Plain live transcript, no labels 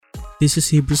This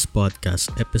is Hebrews Podcast,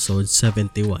 episode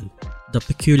 71, The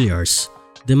Peculiars,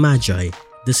 the Magi,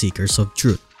 the Seekers of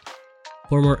Truth.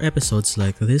 For more episodes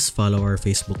like this, follow our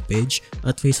Facebook page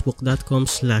at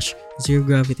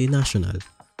facebook.com/zerogravitynational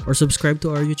or subscribe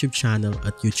to our YouTube channel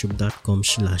at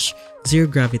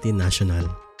youtube.com/zerogravitynational.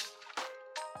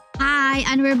 Hi,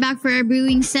 and we're back for our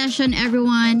brewing session,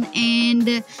 everyone.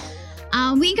 And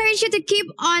we encourage you to keep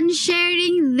on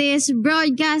sharing this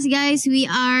broadcast, guys. We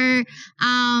are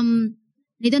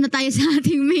dito na tayo sa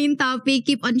ating main topic.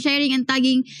 Keep on sharing and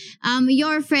tagging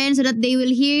your friends so that they will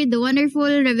hear the wonderful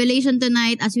revelation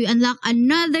tonight as we unlock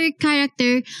another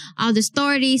character of the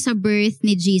story sa birth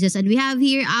ni Jesus. And we have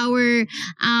here our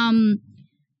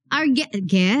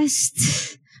guest,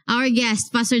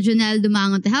 Pastor Jonel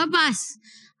Dumangon, to help us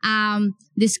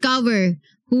discover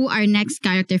who our next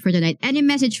character for tonight. Any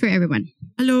message for everyone?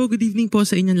 Hello, good evening po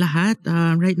sa inyong lahat.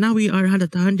 Right now we are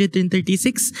at 136.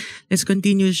 Let's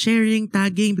continue sharing,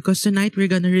 tagging, because tonight we're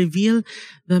gonna reveal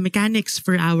the mechanics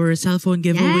for our cell phone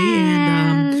giveaway.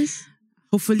 And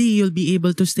hopefully you'll be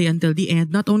able to stay until the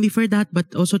end. Not only for that,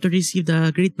 but also to receive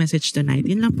the great message tonight.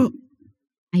 Yun lang po.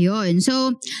 Ayun.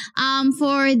 So,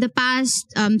 for the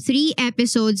past 3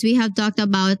 episodes, we have talked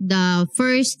about the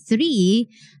first 3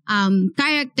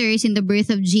 characters in the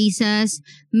birth of Jesus,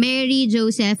 Mary,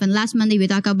 Joseph, and last Monday we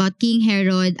talked about King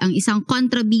Herod, ang isang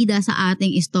kontrabida sa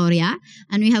ating istorya.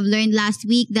 And we have learned last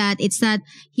week that it's that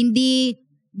hindi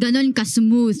ganun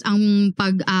ka-smooth ang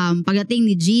pagdating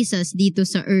ni Jesus dito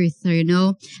sa earth, you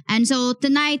know. And so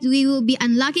tonight we will be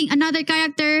unlocking another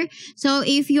character. So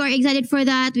if you are excited for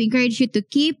that, we encourage you to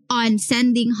keep on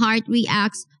sending heart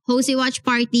reacts, Jose Watch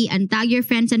Party, and tag your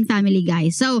friends and family,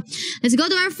 guys. So let's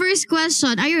go to our first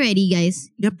question. Are you ready,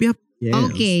 guys? Yep. Yes.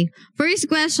 Okay.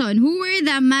 First question. Who were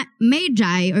the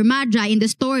Magi in the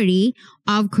story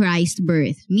of Christ's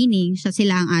birth? Meaning, siya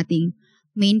sila ang ating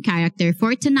main character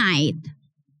for tonight.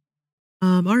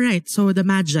 Alright, so the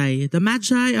Magi. The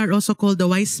Magi are also called the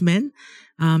wise men.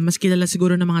 Mas kilala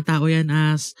siguro ng mga tao yan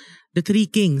as the 3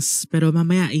 kings. Pero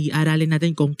mamaya i-aralin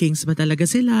natin kung kings ba talaga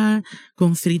sila,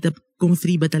 kung three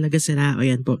ba talaga sila. O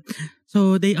yan po.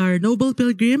 So they are noble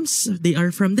pilgrims. They are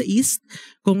from the east.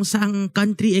 Kung saang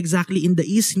country exactly in the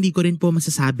east, hindi ko rin po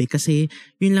masasabi kasi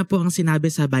yun lang po ang sinabi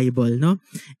sa Bible, no?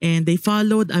 And they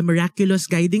followed a miraculous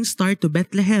guiding star to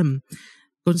Bethlehem,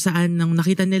 kung saan nang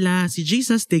nakita nila si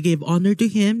Jesus, they gave honor to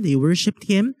him, they worshipped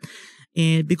him,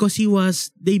 and because he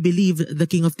was, they believed, the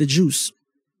King of the Jews.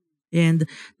 And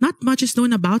not much is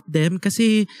known about them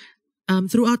kasi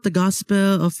throughout the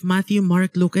Gospel of Matthew,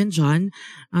 Mark, Luke, and John,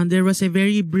 there was a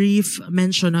very brief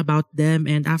mention about them,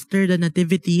 and after the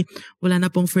Nativity, wala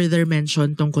na pong further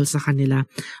mention tungkol sa kanila.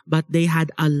 But they had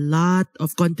a lot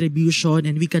of contribution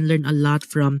and we can learn a lot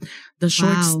from the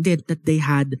short stint that they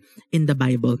had in the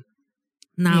Bible.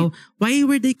 Now, why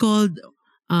were they called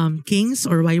kings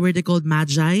or why were they called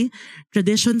magi?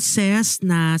 Tradition says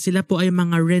na sila po ay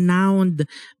mga renowned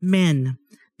men.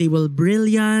 They were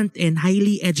brilliant and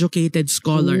highly educated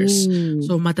scholars. Ooh.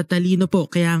 So matatalino po,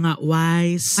 kaya nga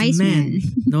wise men.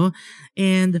 No?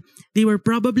 And they were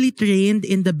probably trained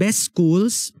in the best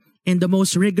schools and the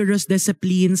most rigorous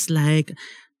disciplines, like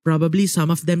probably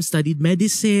some of them studied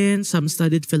medicine, some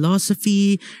studied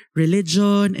philosophy,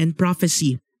 religion, and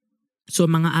prophecy. So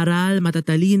mga aral,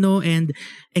 matatalino, and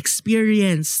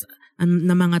experienced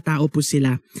na mga tao po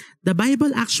sila. The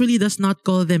Bible actually does not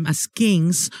call them as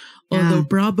kings, although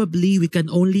probably we can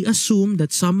only assume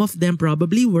that some of them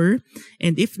probably were,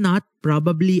 and if not,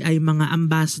 probably ay mga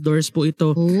ambassadors po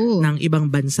ito ng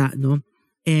ibang bansa, no?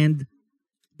 And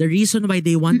the reason why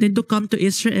they wanted to come to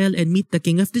Israel and meet the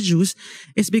King of the Jews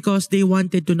is because they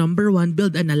wanted to, number 1,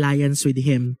 build an alliance with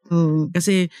him.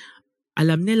 Kasi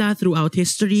alam nila throughout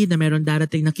history na meron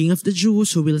darating na King of the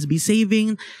Jews who will be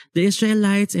saving the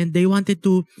Israelites, and they wanted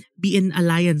to be in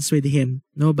alliance with him.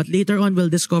 No, but later on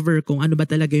we'll discover kung ano ba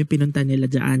talaga yung pinunta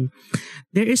nila dyan.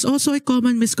 There is also a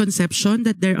common misconception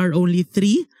that there are only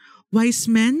 3 wise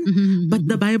men,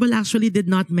 but the Bible actually did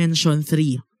not mention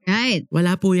 3. Right.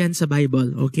 Wala po yan sa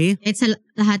Bible, okay? It's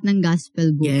lahat ng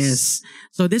gospel books. Yes.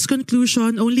 So this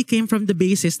conclusion only came from the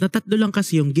basis na 3 lang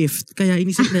kasi yung gift. Kaya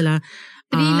inisip nila,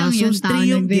 3 lang yung so tao 3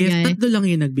 yung nagbigay. gift, 3 lang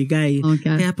yung nagbigay.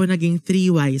 Okay. Kaya po naging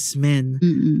 3 wise men.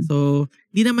 So,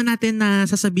 di naman natin na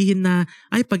sasabihin na,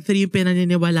 ay, pag 3 yung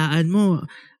pinaniniwalaan mo,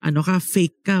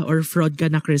 fake ka or fraud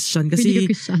ka na Christian. Kasi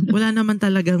wala naman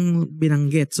talagang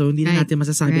binanggit. So, hindi na natin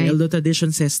masasabi. Although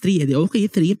tradition says 3,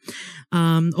 okay, 3.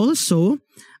 Also,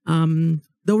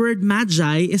 the word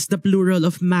magi is the plural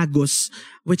of magus,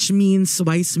 which means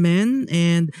wise men.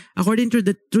 And according to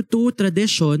the two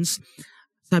traditions,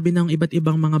 sabi ng iba't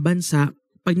ibang mga bansa,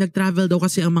 pag nag-travel daw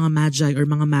kasi ang mga magi or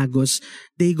mga magos,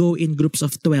 they go in groups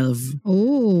of 12.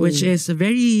 Oh. Which is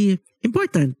very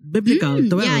important, biblical,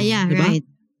 12. Yeah, diba? right.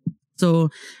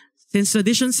 So, since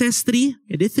tradition says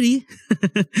 3, edi 3.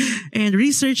 And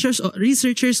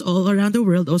researchers all around the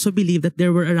world also believe that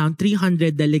there were around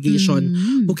 300 delegation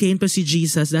who came to see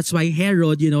Jesus. That's why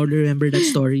Herod, remember that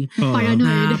story?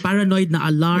 Paranoid na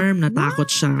alarm,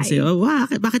 natakot siya. Kasi,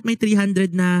 bakit may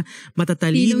 300 na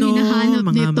matatalino,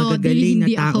 mga magagaling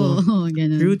na tao?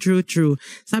 True.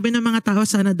 Sabi ng mga tao,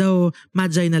 sana daw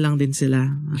magi na lang din sila.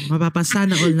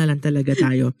 Mapapasana all na lang talaga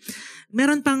tayo.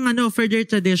 Meron pang further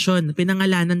tradition,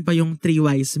 pinangalanan pa yung 3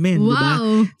 wise men, wow.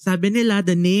 Diba? Sabi nila,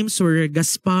 the names were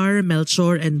Gaspar,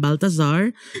 Melchor, and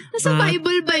Baltazar. Nasa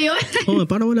Bible ba yun?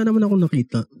 Parang wala naman ako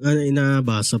nakita.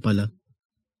 Inabasa pala.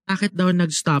 Bakit daw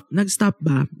nag-stop? Nag-stop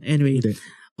ba? Anyway. Hindi.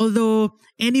 Although,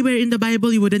 anywhere in the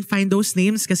Bible, you wouldn't find those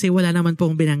names kasi wala naman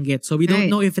pong binanggit. So, we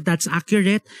don't know if that's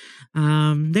accurate.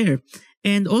 There.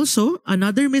 And also,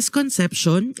 another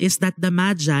misconception is that the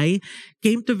Magi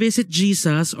came to visit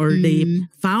Jesus or they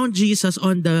found Jesus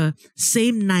on the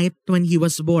same night when he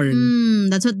was born.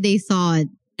 That's what they thought.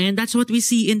 And that's what we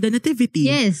see in the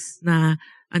Nativity. Yes. Na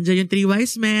andyan yung 3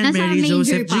 wise men, Nasa Mary,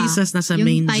 Joseph, pa. Jesus, nasa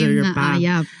Yung manger pa.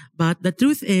 Yep. But the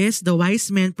truth is, the wise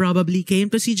men probably came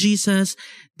to see Jesus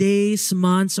days,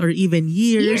 months, or even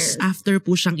years after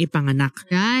po siyang ipanganak.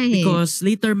 Right. Because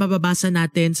later mababasa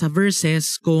natin sa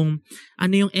verses kung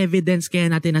ano yung evidence kaya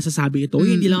natin nasasabi ito.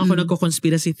 Hindi lang ako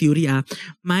nagko-conspiracy theory.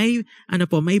 May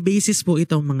basis po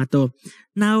itong mga to.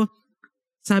 Now,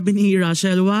 sabi ni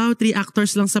Rachel, wow, 3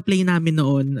 actors lang sa play namin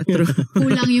noon.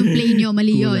 Kulang yung play nyo,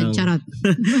 mali yun. Charot.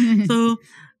 So,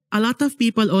 a lot of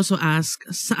people also ask,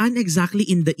 saan exactly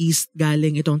in the East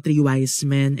galing itong 3 wise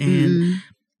men? And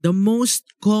the most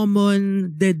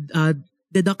common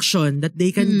deduction that they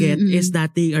can get is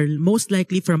that they are most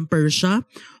likely from Persia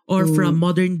or from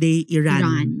modern day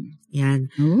Iran. Yan.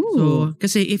 Oh. So,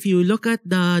 kasi if you look at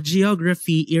the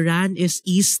geography, Iran is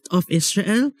east of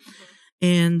Israel.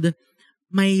 And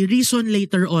may reason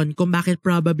later on kung bakit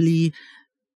probably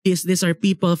these are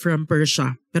people from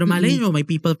Persia. Pero malay nyo, may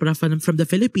people from the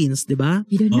Philippines, di ba?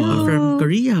 We don't know. From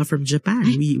Korea, from Japan.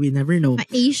 We never know.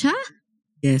 Asia?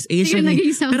 Yes, Asia.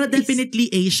 Pero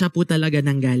definitely Asia po talaga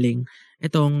nanggaling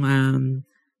itong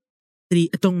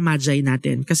Magi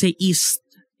natin. Kasi East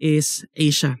is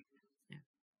Asia.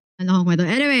 Ano kong kwento?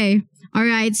 Anyway,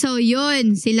 alright, so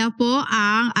yun, sila po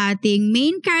ang ating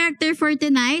main character for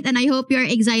tonight and I hope you're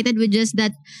excited with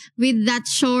that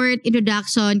short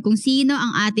introduction kung sino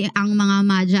ang mga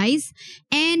Magis.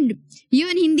 And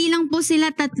yun, hindi lang po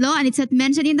sila tatlo and it's not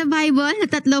mentioned in the Bible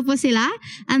na tatlo po sila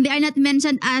and they are not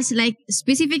mentioned as like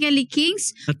specifically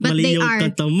kings at but they are.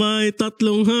 At mali yung kanta, may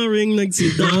 3 haring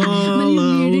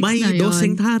nagsidalaw. May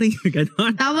 12 haring.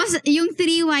 Tapos yung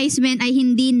 3 wise men ay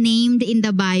hindi named in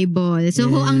the Bible.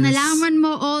 So kung ang nalaman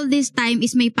mo all this time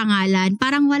is may pangalan,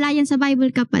 parang wala yan sa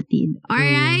Bible, kapatid.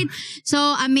 Alright? So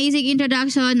amazing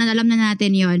introduction na alam na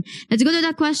natin yon. Let's go to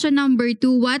the question number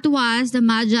 2. What was the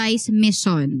Magi's mission?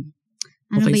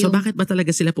 Okay, so bakit ba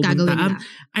talaga sila pumunta?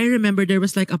 I remember there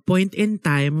was like a point in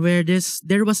time where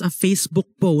there was a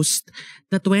Facebook post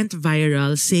that went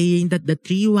viral saying that the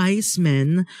 3 wise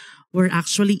men were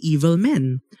actually evil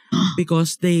men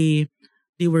because they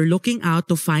were looking out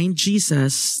to find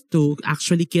Jesus to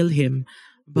actually kill him.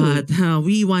 But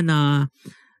we wanna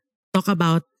talk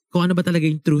about kung ano ba talaga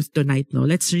yung truth tonight, no?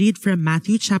 Let's read from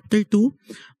Matthew chapter 2,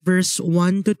 verse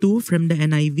 1 to 2 from the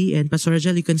NIV. And Pastor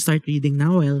Rachel, you can start reading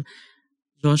now while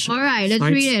Josh Alright, let's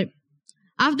read it.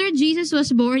 After Jesus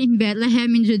was born in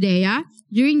Bethlehem in Judea,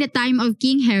 during the time of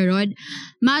King Herod,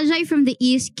 Magi from the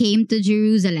east came to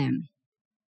Jerusalem.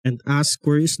 And asked,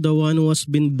 where is the one who has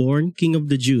been born King of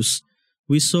the Jews?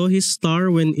 We saw his star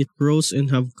when it rose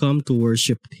and have come to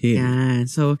worship him. Yeah.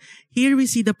 So here we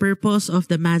see the purpose of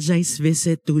the Magi's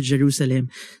visit to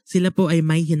Jerusalem. Sila po ay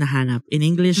may hinahanap. In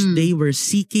English, they were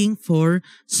seeking for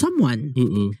someone.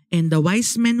 And the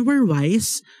wise men were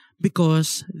wise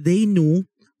because they knew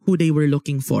who they were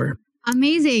looking for.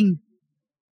 Amazing.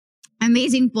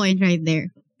 Amazing point right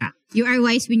there. Yeah. You are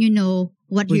wise when you know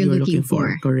what you're looking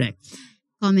for. Correct.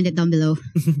 Comment it down below.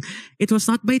 It was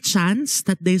not by chance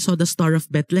that they saw the Star of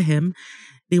Bethlehem.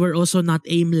 They were also not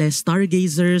aimless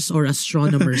stargazers or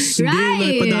astronomers.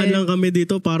 Right. Padaan lang kami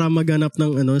dito para maghanap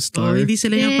ng star. Hindi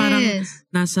sila yung parang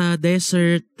nasa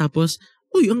desert tapos,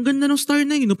 uy, ang ganda ng star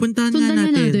na yun. Puntahan nga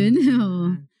natin.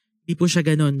 Di po siya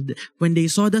ganun. When they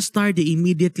saw the star, they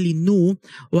immediately knew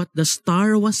what the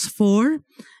star was for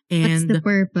and what's the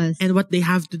purpose and what they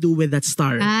have to do with that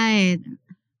star. Right.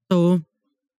 So,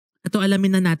 ito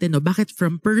alamin na natin, no? Bakit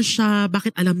from Persia?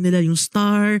 Bakit alam nila yung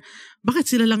star? Bakit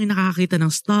sila lang yung nakakakita ng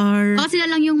star? Baka sila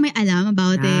lang yung may alam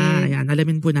about it. Ayan,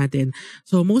 alamin po natin.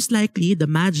 So most likely, the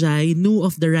Magi knew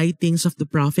of the writings of the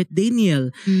prophet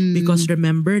Daniel. Because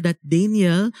remember that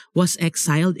Daniel was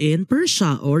exiled in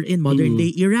Persia or in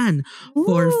modern-day Iran.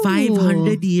 For Ooh.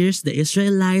 500 years, the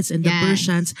Israelites and the Yes.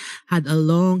 Persians had a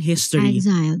long history.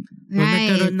 Exiled. So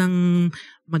nagkaroon ng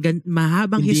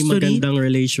mahabang Hindi history. magandang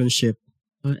relationship.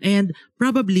 And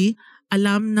probably,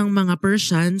 alam ng mga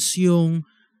Persians yung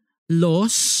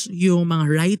laws, yung mga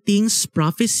writings,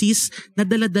 prophecies na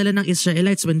dala-dala ng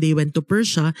Israelites when they went to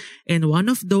Persia. And one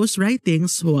of those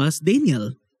writings was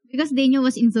Daniel. Because Daniel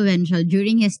was influential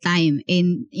during his time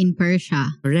in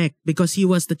Persia. Correct. Because he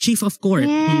was the chief of court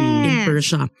in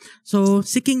Persia. So,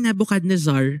 si King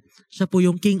Nebuchadnezzar, siya po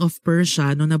yung king of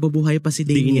Persia nung nabubuhay pa si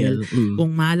Daniel.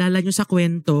 Kung maalala nyo sa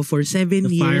kwento, for 7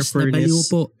 The years, fire furnace. nabaliw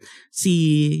po si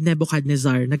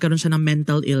Nebuchadnezzar. Nagkaroon siya ng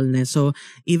mental illness. So,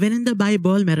 even in the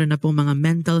Bible, meron na pong mga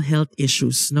mental health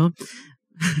issues, no?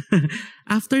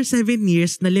 After 7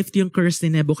 years, na-lift yung curse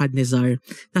ni Nebuchadnezzar.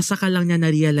 Tapos saka lang niya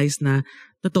na-realize na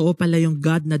totoo pala yung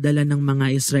God na dala ng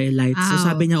mga Israelites. So Wow.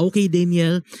 sabi niya, okay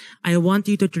Daniel, I want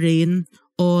you to train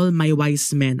all my wise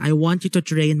men. I want you to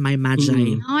train my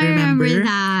Magi. Oh, I remember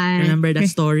that. Remember that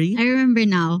story? I remember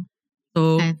now.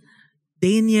 So, Okay.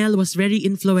 Daniel was very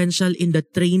influential in the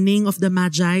training of the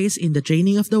Magi's, in the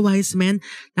training of the wise men.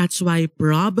 That's why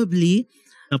probably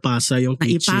Napasa yung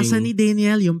teaching. naipasa ni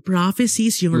Daniel yung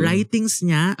prophecies, yung writings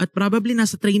niya, at probably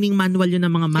nasa training manual yun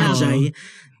ng mga Magi.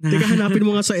 Teka, hanapin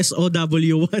mo nga sa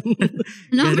SOW1.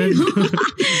 Hanapin mo.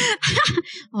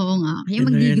 Oo nga. Kaya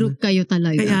Ganun. mag-group kayo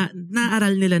talaga. Kaya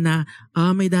naaral nila na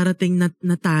may darating na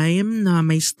time na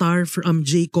may star from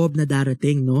Jacob na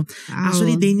darating, no? Wow.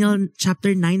 Actually, Daniel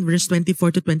chapter 9 verse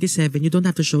 24 to 27, you don't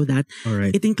have to show that.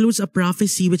 Alright. It includes a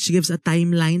prophecy which gives a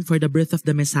timeline for the birth of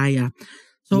the Messiah.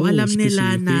 So Oh, alam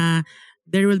nila specific. na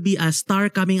there will be a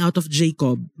star coming out of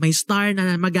Jacob. May star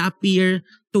na mag-appear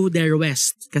to their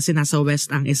west kasi nasa west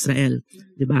ang Israel,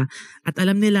 'di ba? At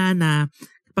alam nila na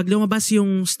pag lumabas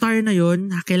yung star na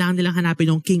yon, kailangan nilang hanapin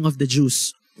yung King of the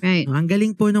Jews. Right. No, ang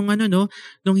galing po nung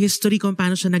nung history kung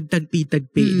paano siya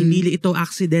nagtagpi-tagpi. Hindi ito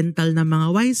accidental na mga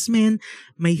wise men,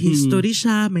 may history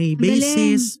siya, may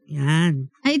basis. Yan.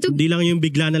 Ay, ito, Hindi lang yung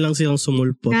bigla na lang silang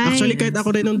sumulpot. Right. Actually, kahit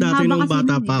ako rin nung dati Haba nung kasi bata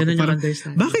nun pa ako, Ganun yung parang,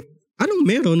 understand. bakit? Anong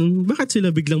meron? Bakit sila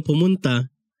biglang pumunta?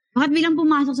 bakit bilang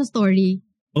pumasok sa story?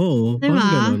 Oo, Diba?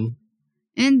 parang ganun.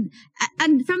 And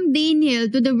from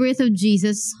Daniel to the birth of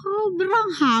Jesus, sobrang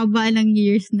haba ng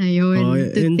years na yun Oh,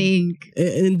 to and- think.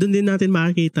 And doon din natin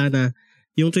makikita na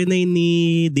yung trinay ni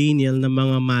Daniel ng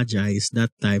mga Magi's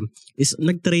that time is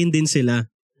nag-train din sila.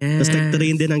 Yes. Tapos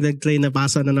nag-train,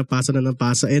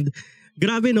 napasa. And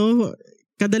grabe no,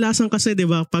 kadalasan kasi 'di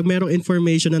ba, pag merong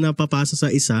information na napapasa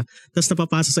sa isa, tapos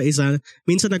napapasa sa isa,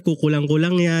 minsan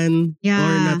nagkukulang-kulang 'yan Yeah.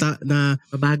 or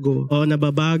Mabago.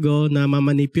 nababago, na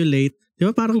ma-manipulate. 'Di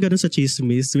ba parang gano'n sa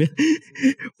chismis.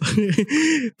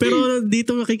 Pero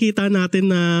dito makikita natin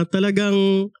na talagang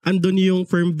andun yung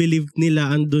firm belief nila,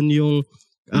 andun yung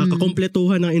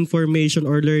kakumpletuhan ng information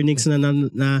or learnings na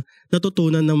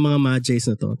natutunan ng mga Magi's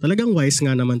na to. Talagang wise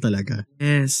nga naman talaga.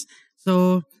 Yes.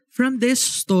 So, from this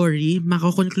story,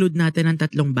 makakonclude natin ang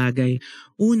tatlong bagay.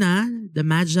 Una, the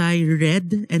Magi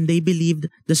read and they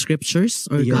believed the scriptures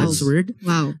or Yes. God's word.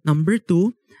 Wow. Number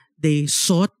 2, they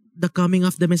sought the coming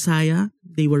of the Messiah.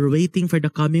 They were waiting for the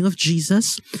coming of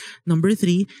Jesus. Number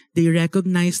 3, they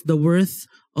recognized the worth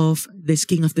of this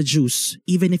King of the Jews,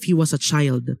 even if he was a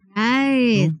child.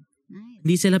 Right.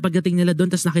 Hindi sila pagdating nila doon,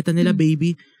 tapos nakita nila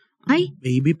baby. Ay.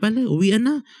 Baby pala, uwian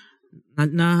na.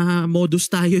 Na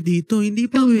modus tayo dito. Hindi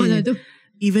pa Ikaw pala eh. to.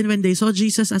 Even when they saw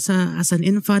Jesus as an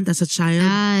infant, as a child,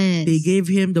 Yes. they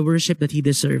gave him the worship that he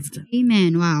deserved.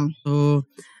 Amen. Wow. So,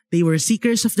 they were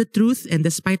seekers of the truth, and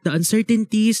despite the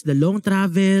uncertainties, the long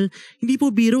travel, hindi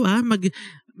po biro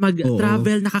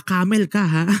mag-travel, nakakamel ka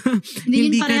ha. Hindi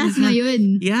yun ka parehas na- ngayon.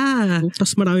 Yeah.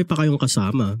 Tapos marami pa kayong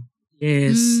kasama.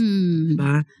 Yes. Mm.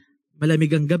 Diba?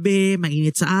 Malamig ang gabi,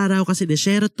 mainit sa araw kasi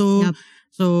desyerto. Yup.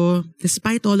 So,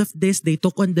 despite all of this, they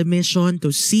took on the mission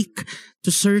to seek, to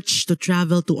search, to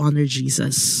travel, to honor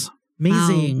Jesus.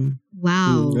 Amazing.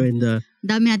 Wow. And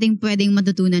Dami nating pwedeng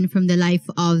matutunan from the life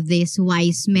of these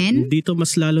wise men. dito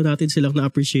mas lalo natin silang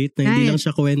na-appreciate na hindi Right. lang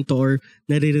siya kwento or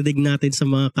naririnig natin sa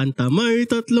mga kanta. May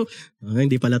tatlo.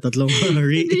 Hindi pala tatlong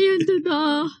Mary. Hindi yun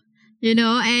totoo. You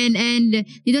know, and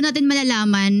dito natin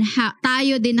malalaman,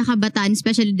 tayo din na kabataan,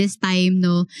 especially this time,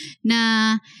 no,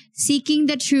 na seeking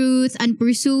the truth and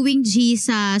pursuing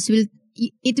Jesus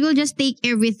it will just take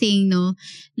everything, no,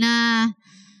 na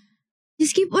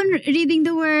just keep on reading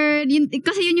the word.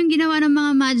 Kasi yun yung ginawa ng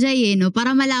mga magi no?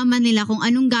 Para malaman nila kung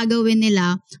anong gagawin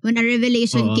nila when a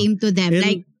revelation came to them. And,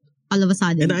 like, all of a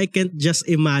sudden. And I can't just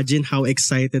imagine how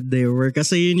excited they were.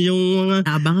 Kasi yun yung mga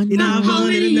inaabangan nila,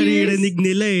 naririnig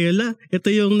nila Ito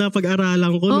yung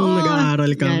napag-aralan ko nung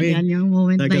nag-aaral kami. Yan yung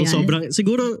moment na yan. Sobrang,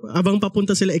 siguro, abang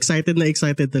papunta sila, excited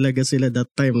talaga sila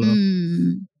that time. No?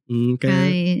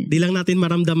 Kaya di lang natin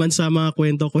maramdaman sa mga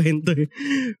kwento-kwento.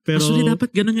 Pero actually,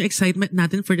 dapat ganun yung excitement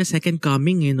natin for the second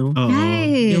coming,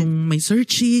 Right. Yung may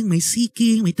searching, may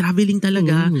seeking, may traveling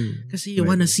talaga. Kasi you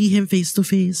wanna see Him face to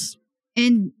face.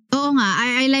 And, oo nga,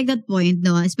 I like that point,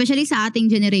 no? Especially sa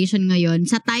ating generation ngayon,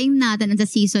 sa time natin at sa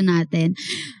season natin,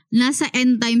 nasa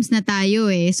end times na tayo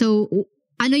So,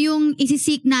 ano yung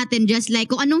isisik natin, just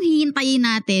like kung anong hihintayin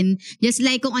natin, just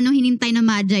like kung anong hinintay na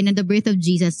Magi na the birth of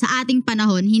Jesus, sa ating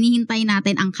panahon, hinihintay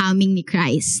natin ang coming ni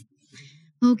Christ.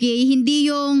 Okay, hindi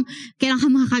yung kailangan ka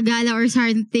makakagala or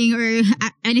something or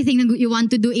anything that you want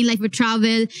to do in life or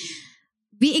travel.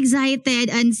 Be excited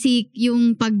and seek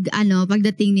yung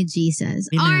pagdating ni Jesus.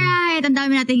 Amen. Alright, ang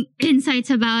dami nating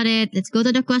insights about it. Let's go to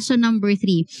the question number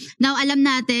 3. Now, alam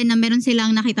natin na meron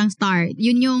silang nakitang star.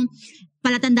 Yun yung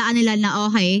palatandaan nila na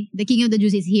okay, the King of the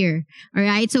Jews is here.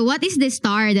 Alright, so what is the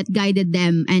star that guided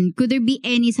them? And could there be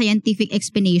any scientific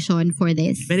explanation for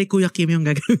this? Very Kuya Kim yung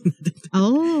gagawin natin.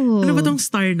 Oh. Ano ba tong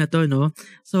star na to, no?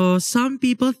 So, some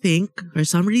people think, or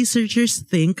some researchers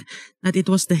think, that it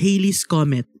was the Halley's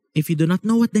Comet. If you do not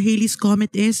know what the Halley's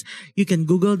Comet is, you can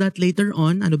Google that later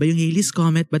on. Ano ba yung Halley's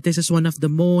Comet? But this is one of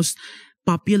the most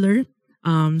popular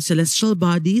celestial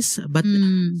bodies. But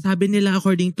sabi nila,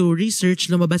 according to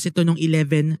research, lumabas ito nung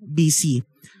 11 BC,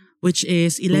 which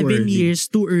is 11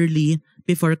 years too early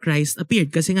before Christ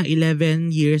appeared. Kasi nga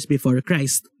 11 years before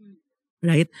Christ.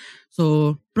 Right?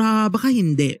 So, baka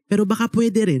hindi. Pero baka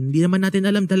pwede rin. Hindi naman natin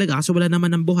alam talaga kasi wala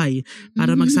naman ng buhay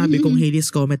para magsabi kung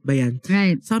Halley's Comet ba yan.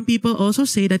 Right. Some people also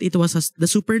say that it was the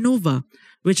supernova,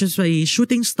 which is a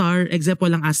shooting star except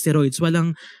walang asteroids.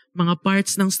 Walang mga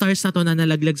parts ng stars na to na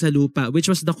nalaglag sa lupa, which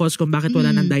was the cause kung bakit wala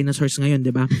ng dinosaurs ngayon,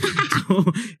 di ba? So,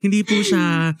 hindi po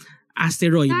siya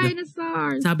asteroid.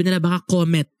 Dinosaurs! Sabi nila baka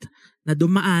comet na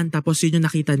dumaan tapos yun yung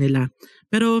nakita nila.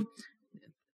 Pero,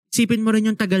 sipin mo rin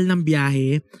yung tagal ng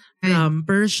biyahe from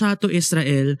Persia to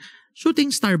Israel. Shooting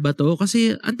star ba to?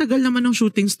 Kasi ang tagal naman ng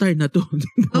shooting star na to.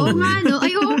 Oo nga, no?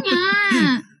 Ay, oo nga!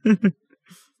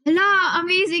 Hala,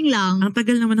 amazing lang. Ang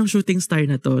tagal naman ng shooting star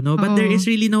na to, no? But there is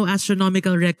really no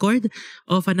astronomical record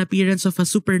of an appearance of a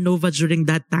supernova during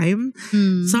that time.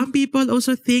 Some people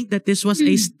also think that this was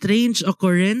a strange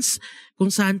occurrence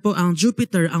kung saan po ang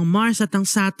Jupiter, ang Mars at ang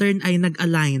Saturn ay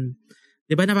nag-align.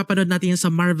 Diba napapanood natin yan sa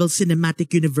Marvel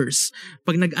Cinematic Universe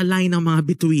pag nag-align ang mga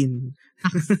bituin.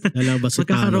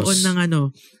 Magkakaroon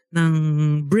ng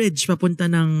bridge papunta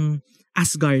ng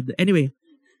Asgard. Anyway,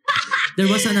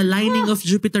 there was an aligning of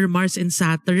Jupiter, Mars, and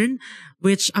Saturn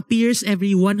which appears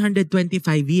every 125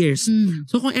 years.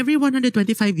 So kung every 125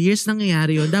 years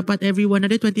nangyayari yun, dapat every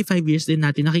 125 years din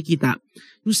natin nakikita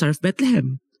yung Star of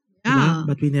Bethlehem. Diba?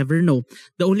 But we never know.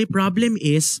 The only problem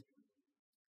is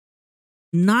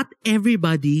not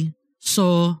everybody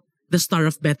saw the Star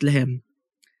of Bethlehem.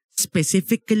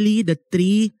 Specifically,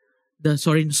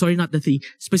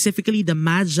 specifically the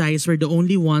Magi's were the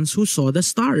only ones who saw the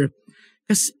star.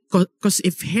 Because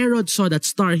if Herod saw that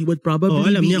star, he would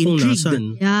probably be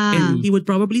intrigued. And he would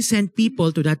probably send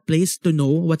people to that place to know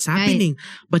what's happening.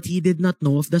 Right. But he did not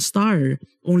know of the star.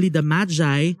 Only the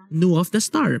Magi knew of the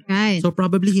star. Right. So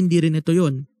probably hindi rin ito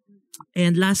yun.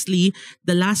 And lastly,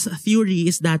 the last theory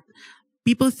is that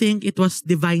people think it was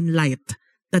divine light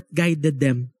that guided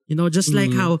them. You know, just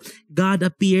like how God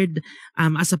appeared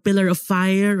as a pillar of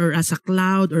fire or as a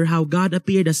cloud or how God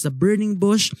appeared as a burning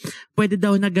bush, pwede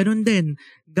daw na ganun din.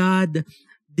 God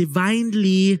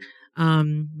divinely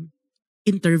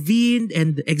intervened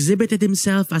and exhibited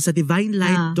himself as a divine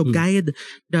light to guide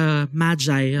the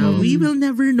Magi. We will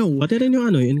never know. Pati rin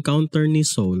yung encounter ni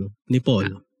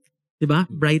Paul. Diba?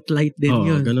 Bright light din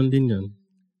yun. Ganun din yun.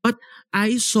 But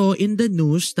I saw in the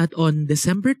news that on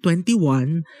December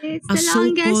 21, it's the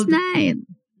longest night.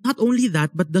 Not only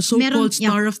that, but the so-called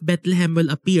Star of Bethlehem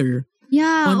will appear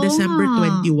on December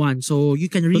 21. So you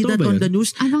can read that on the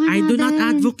news. I do not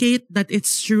advocate that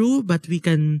it's true, but we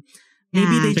can,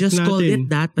 maybe they just called it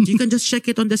that. But you can just check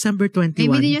it on December 21.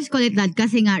 Maybe they just call it that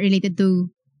kasi nga related to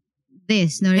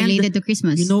this, no, related to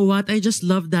Christmas. You know what? I just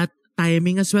love that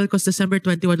timing as well because December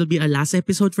 21 will be our last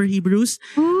episode for Hebrews.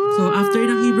 So after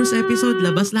ng Hebrews episode,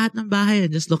 labas lahat ng bahay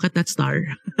and just look at that star.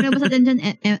 Labas natin dyan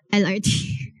LRT.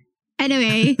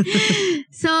 Anyway,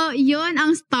 so yun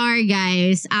ang star,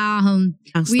 guys. Ang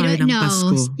We star don't ng know.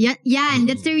 Pasko. Yan,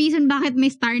 that's the reason bakit may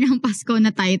star ng Pasko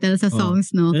na title sa songs,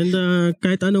 no? And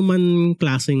kahit ano man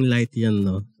klaseng light yan,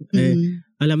 no?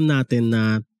 Alam natin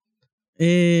na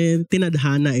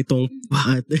tinadhana itong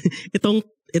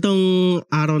itong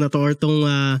araw na to or itong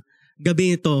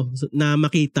gabi ito na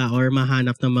makita or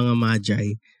mahanap ng mga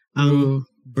magi ang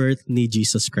birth ni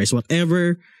Jesus Christ.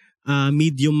 Whatever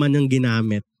medium man ang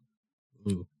ginamit.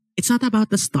 It's not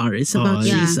about the star, it's about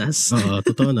yeah. Jesus. Oo,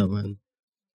 totoo naman.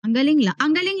 Ang galing lang.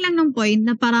 Ang galing lang ng point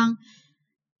na parang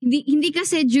hindi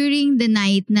kasi during the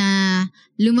night na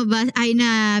na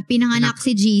pinanganak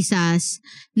si Jesus,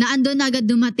 na andun agad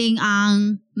dumating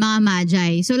ang mga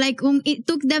magi. So like kung it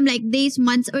took them like days,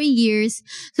 months, or years,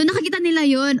 so nakakita nila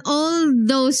yon all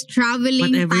those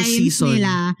traveling Whatever times season.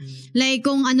 nila. Like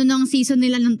kung ano nang season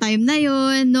nila ng time na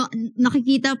yon, no,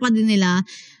 nakikita pa din nila.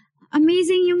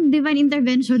 Amazing yung divine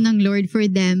intervention ng Lord for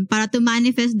them para to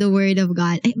manifest the word of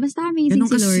God. Ay, basta amazing Ganun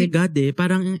si kasi Lord. si God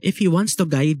Parang if He wants to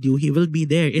guide you, He will be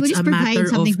there. He will It's just a provide matter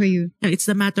of something for you. it's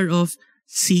the matter of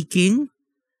seeking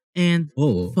and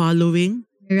following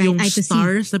Right, yung eye to see.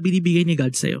 stars na binibigay ni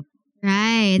God sa'yo.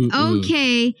 Right.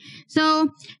 Okay. So,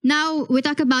 now, we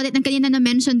talk about it. Ang kanina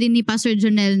na-mention din ni Pastor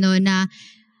Jonel, no, na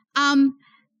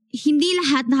hindi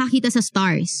lahat nakakita sa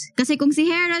stars. Kasi kung si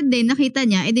Herod din, nakita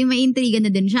niya, edi may intriga na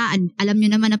din siya. Alam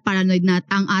niyo naman na paranoid na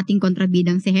ang ating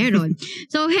kontrabidang si Herod.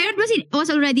 So, Herod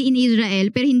was already in Israel,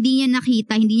 pero hindi niya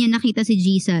nakita si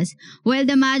Jesus. While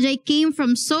the Magi came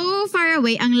from so far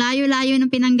away, ang layo-layo ng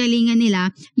pinanggalingan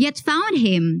nila, yet found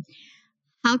him.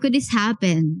 How could this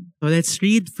happen? So let's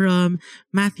read from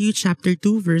Matthew chapter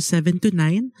 2, verse 7 to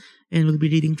 9, and we'll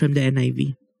be reading from the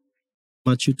NIV.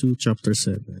 Matthew 2, chapter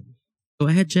 7. Go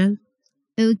ahead, Jel.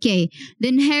 Okay.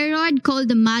 Then Herod called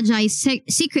the Magi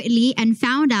secretly and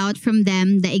found out from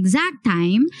them the exact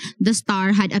time the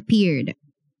star had appeared.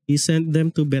 He sent them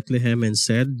to Bethlehem and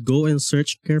said, "Go and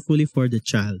search carefully for the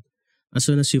child. As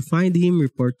soon as you find him,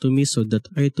 report to me so that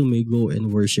I too may go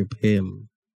and worship him."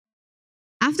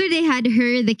 After they had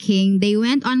heard the king, they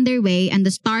went on their way, and the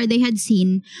star they had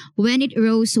seen, when it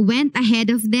rose, went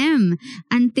ahead of them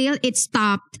until it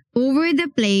stopped over the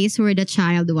place where the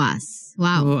child was.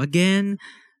 Wow. So again,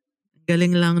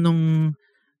 galing lang nung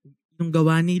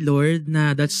gawa ni Lord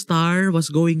na that star was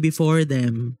going before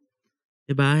them.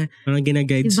 Diba? Parang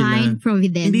ginaguide Divine sila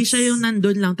providence. Hindi siya yung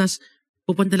nandun lang, tas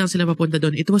pupunta lang sila papunta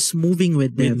doon. It was moving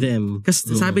with with them. them.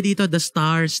 Kasi sabi dito, the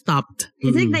star stopped.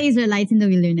 It's like the Israelites in the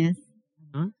wilderness.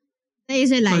 Huh? The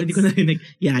Israelites. Sorry, hindi ko narinig.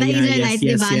 Yeah, The Israelites,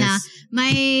 yes, diba, na yes.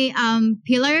 may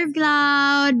pillar of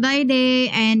cloud by day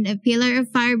and a pillar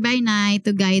of fire by night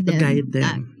to guide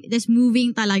them. Just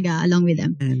moving talaga along with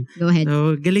them. And Go ahead.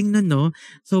 so, galing nun, no?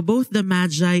 So, both the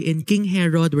Magi and King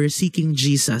Herod were seeking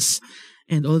Jesus.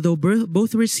 And although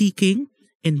both were seeking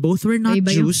and both were not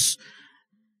Iba yun. Jews,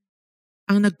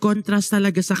 ang nag-contrast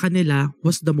talaga sa kanila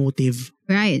was the motive.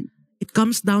 Right. It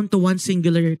comes down to one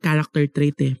singular character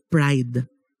trait, pride.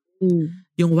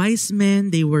 Yung wise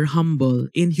men, they were humble.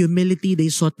 In humility,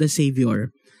 they sought the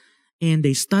Savior. And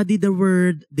they studied the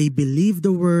Word, they believed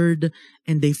the Word,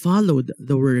 and they followed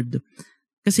the Word.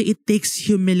 Kasi it takes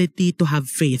humility to have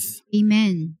faith.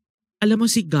 Amen. Alam mo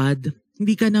si God,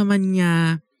 hindi ka naman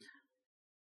niya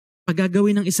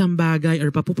pagagawin ng isang bagay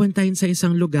or papupuntahin sa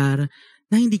isang lugar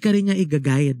na hindi ka rin niya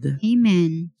i-guide.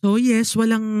 Amen. So yes,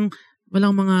 walang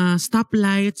mga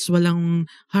stoplights, walang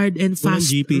hard and fast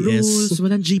Walang GPS. rules,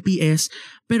 walang GPS,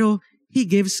 pero He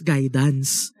gives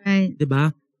guidance. Right. 'Di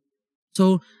ba?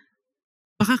 So,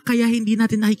 baka kaya hindi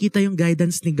natin nakikita yung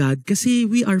guidance ni God kasi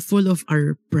we are full of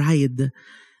our pride.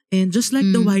 And just like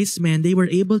the wise men, they were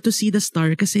able to see the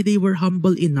star kasi they were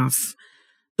humble enough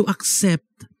to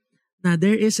accept na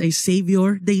there is a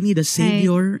Savior, they need a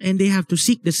Savior, and they have to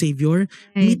seek the Savior,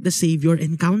 meet the Savior,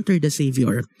 encounter the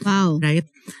Savior. Wow. Right?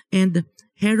 And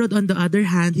Herod, on the other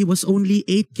hand, he was only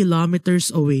 8 kilometers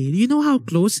away. You know how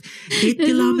close 8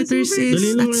 kilometers is?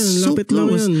 Dali lang That's yan, so lapit lang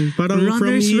close. yan. Parang Runners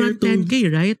from here run to 10K,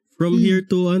 right? from here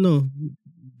to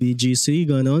BGC,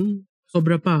 ganon.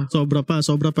 Sobra pa.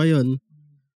 Sobra pa yun.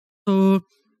 So,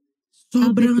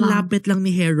 sobrang Lapit lapit lang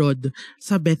ni Herod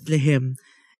sa Bethlehem.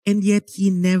 And yet,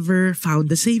 he never found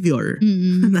the Savior.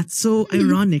 That's so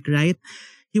ironic, right?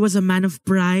 He was a man of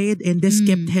pride, and this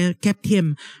kept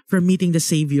him from meeting the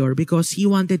Savior because he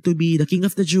wanted to be the King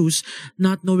of the Jews,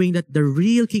 not knowing that the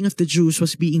real King of the Jews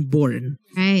was being born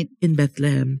Right. in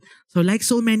Bethlehem. So like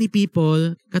so many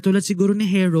people, katulad siguro ni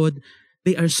Herod,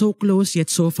 they are so close yet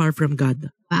so far from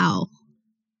God. Wow.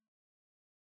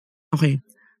 Okay.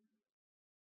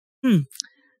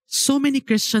 So many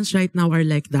Christians right now are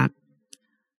like that.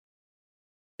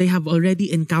 They have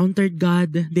already encountered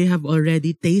God. They have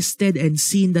already tasted and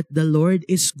seen that the Lord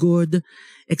is good,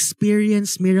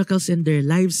 experienced miracles in their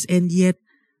lives, and yet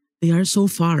they are so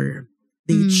far.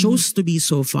 They chose to be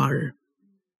so far.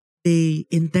 They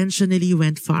intentionally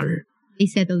went far. They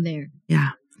settled there.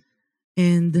 Yeah.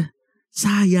 And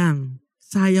sayang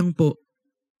po.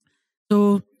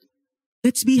 So,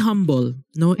 let's be humble.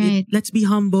 No, Right. let's be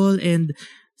humble and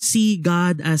see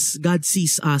God as God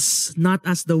sees us, not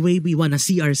as the way we want to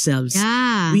see ourselves.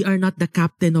 Yeah. We are not the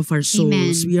captain of our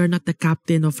souls. Amen. We are not the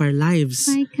captain of our lives.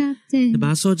 My captain.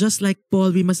 Diba? So just like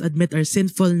Paul, we must admit our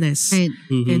sinfulness Right.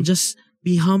 and just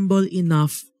be humble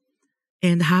enough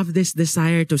and have this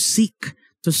desire to seek,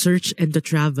 to search, and to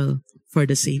travel for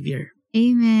the Savior.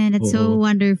 Amen. That's so Oo.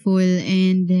 wonderful.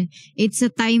 And it's a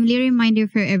timely reminder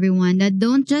for everyone that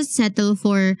don't just settle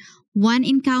for one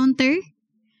encounter.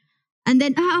 And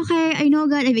then, okay, I know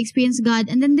God, I've experienced God.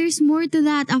 And then there's more to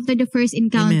that after the first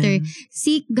encounter. Amen.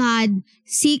 Seek God,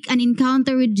 seek an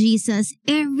encounter with Jesus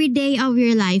every day of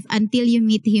your life until you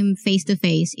meet Him face to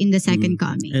face in the second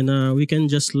coming. And we can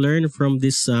just learn from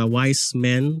this wise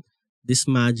men, this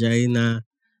magi na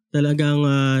talagang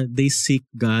they seek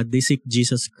God, they seek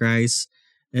Jesus Christ.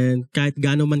 And kahit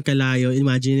gaano man kalayo,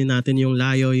 imagine natin yung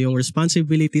layo, yung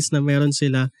responsibilities na meron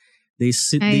sila, they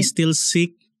Right. still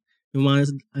seek yung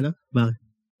mga, bakit?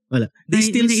 Wala. They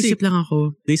still naisip seek, lang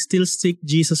ako. they still seek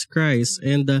Jesus Christ.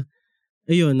 And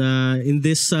ayun, in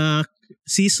this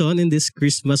season, in this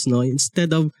Christmas, no,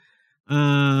 instead of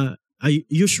a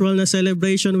usual na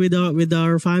celebration with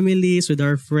our families, with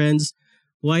our friends,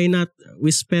 why not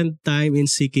we spend time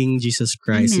in seeking Jesus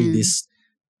Christ Amen.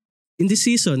 in this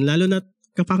season, lalo na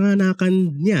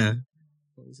kapanganakan niya.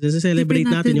 Celebrate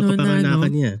Isipin natin yung natin nun na,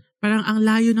 kapanganakan no? niya. Parang ang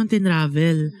layo ng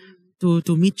tinravel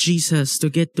to meet Jesus, to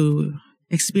get to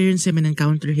experience Him and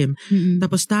encounter Him. Mm-mm.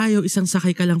 Tapos tayo, isang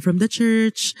sakay ka lang from the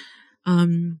church.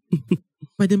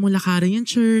 Pwede mo lakarin yung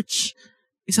church.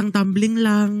 Isang tumbling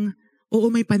lang.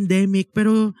 Oo, may pandemic,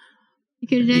 pero You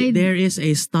can ride. there is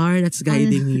a star that's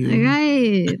guiding you.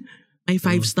 Right. May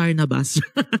 5-star na bus.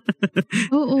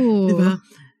 Oo. Diba?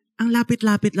 Ang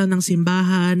lapit-lapit lang ng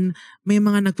simbahan. May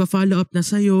mga nagpa-follow up na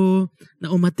sa'yo,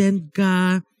 na umattend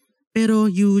ka, pero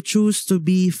you choose to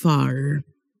be far.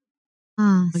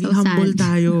 So Maging humble sad.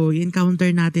 tayo.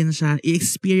 I-encounter natin siya.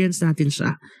 I-experience natin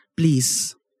siya.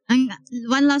 Please.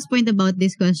 One last point about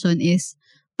this question is,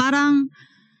 parang,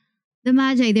 the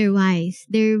Magi, they're wise.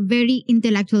 They're very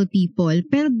intellectual people.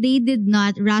 Pero they did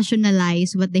not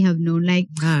rationalize what they have known. Like,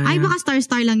 ay baka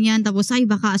star-star lang yan. Tapos, ay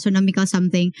baka astronomical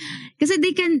something. Kasi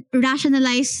they can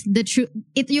rationalize the truth.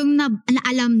 Ito yung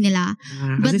naalam nila.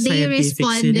 But kasi they scientific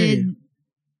responded sila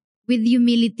with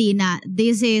humility na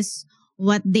this is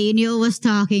what Daniel was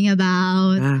talking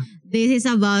about. This is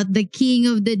about the King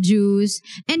of the Jews.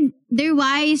 And they're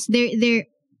wise. They're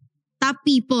top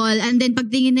people. And then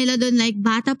pagtingin nila doon like,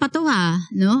 bata pa to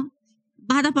no?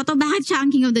 Bata pa to, bakit siya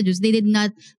ang King of the Jews? They did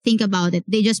not think about it.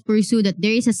 They just pursue that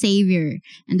there is a Savior.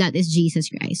 And that is Jesus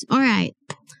Christ. Alright.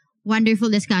 Wonderful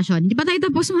discussion. Hindi pa tayo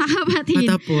tapos mga kapatid.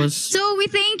 Matapos. So we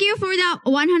thank you for the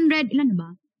 100, ilan na ba?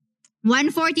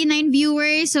 149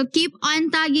 viewers. So keep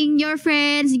on tagging your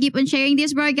friends. Keep on sharing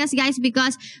this broadcast, guys,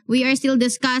 because we are still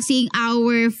discussing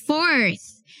our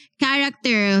fourth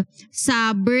character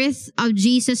sa birth of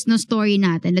Jesus no story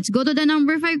natin. Let's go to the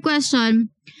number 5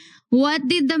 question. What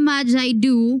did the Magi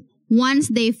do once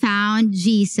they found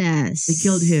Jesus? They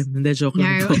killed him. Hindi, joke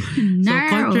lang po. So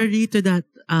contrary to that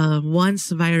once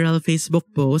viral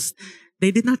Facebook post, they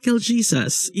did not kill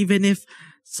Jesus. Even if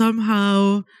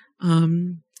somehow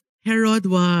Herod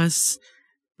was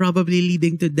probably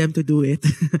leading to them to do it.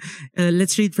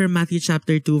 Let's read from Matthew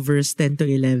chapter 2 verse 10 to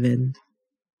 11.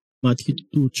 Matthew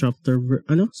 2 chapter,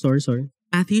 Sorry.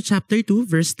 Matthew chapter 2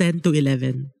 verse 10 to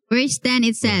 11. Verse 10,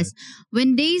 it says,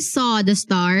 when they saw the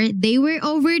star, they were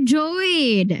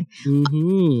overjoyed.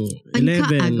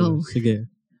 11. Go. Sige.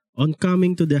 On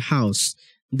coming to the house,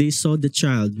 they saw the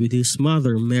child with his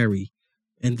mother Mary,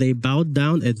 and they bowed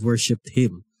down and worshipped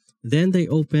him. Then they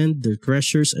opened their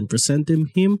treasures and presented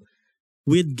him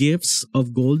with gifts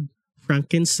of gold,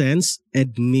 frankincense,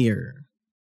 and myrrh.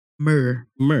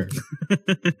 Myrrh.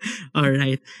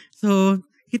 Alright. So,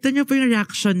 kita nyo po yung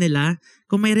reaction nila.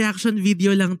 Kung may reaction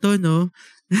video lang to, no?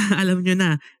 Alam nyo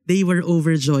na, they were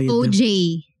overjoyed.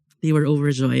 OJ. They were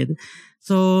overjoyed.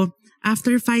 So,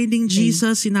 after finding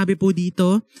Jesus, sinabi po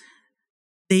dito,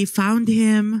 they found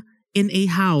him in a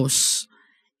house.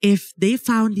 If they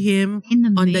found him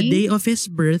on the day of his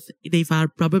birth, they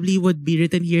probably would be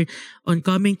written here on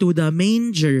coming to the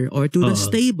manger or to the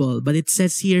stable. But it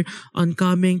says here on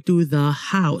coming to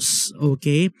the house.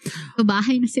 Okay? So,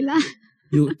 bahay na sila.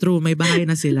 True, may bahay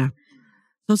na sila.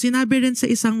 So sinabi rin sa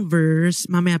isang verse,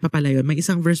 mamaya pa pala yun, may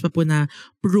isang verse pa po na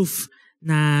proof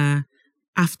na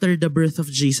after the birth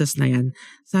of Jesus na yan.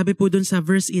 Sabi po dun sa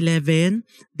verse 11,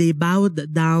 they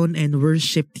bowed down and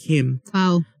worshipped Him.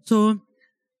 Wow. So,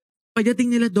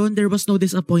 pagdating nila doon, there was no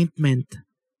disappointment.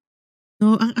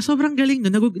 No, sobrang galing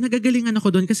doon. Nagagalingan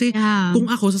ako doon kasi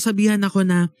kung ako, sasabihan ako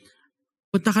na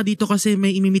punta ka dito kasi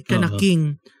may imimit ka na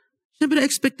king. Siyempre,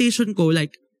 expectation ko,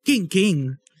 like, king.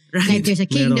 Right? Like there's a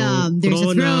kingdom, there's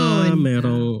a throne.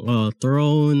 Merong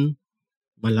throne,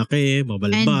 malaki,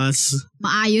 mabalbas. And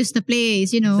maayos na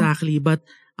place, Exactly. But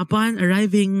upon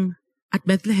arriving at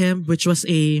Bethlehem, which was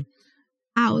a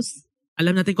house.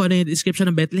 Alam natin kung ano yung description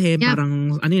ng Bethlehem,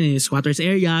 parang squatters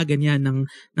area, ganyan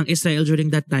ng Israel during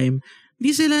that time.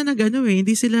 Hindi sila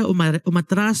hindi sila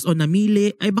umatras o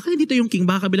namili. Ay baka dito yung king,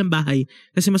 baka kabilang bahay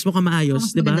kasi mas mukhang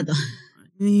maayos, di ba?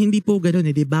 Hindi po ganun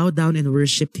eh. They bowed down and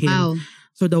worshipped Him. Wow.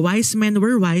 So the wise men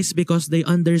were wise because they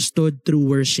understood true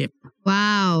worship.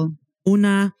 Wow.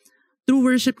 Una, true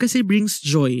worship kasi brings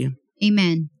joy.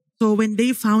 Amen. So when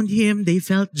they found Him, they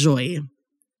felt joy.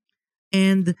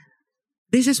 And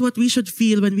this is what we should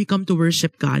feel when we come to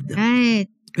worship God. Right.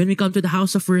 When we come to the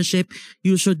house of worship,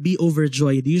 you should be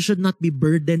overjoyed. You should not be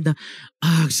burdened na,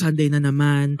 Sunday na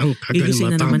naman. Ang tagal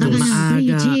Gigising na naman ng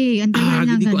maaga.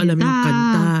 Hindi ko alam yung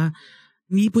kanta.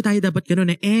 Hindi po tayo dapat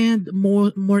ganun eh. And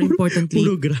more importantly,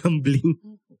 puro grumbling.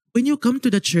 When you come to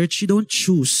the church, you don't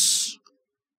choose.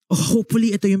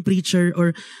 Hopefully, ito yung preacher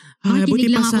or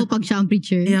buti lang ako pag siya ang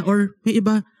preacher. Yeah, or may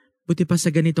iba, buti pa sa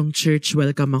ganitong church,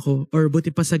 welcome ako. Or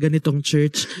buti pa sa ganitong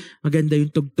church, maganda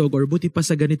yung tugtog. Or buti pa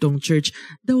sa ganitong church.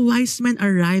 The wise men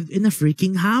arrived in a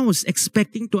freaking house,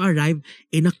 expecting to arrive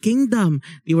in a kingdom.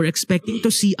 They were expecting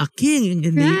to see a king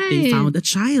and they found a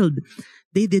child.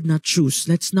 They did not choose.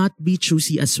 Let's not be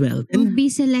choosy as well. Don't be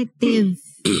selective.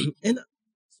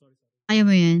 Ayaw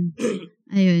mo yan.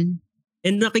 Ayun.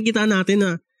 And nakikita natin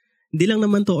na hindi lang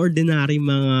naman to ordinary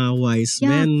mga wise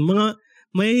men. Mga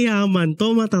mayayaman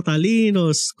to,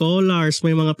 matatalino, scholars,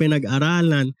 may mga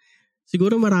pinag-aralan.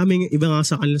 Siguro maraming iba nga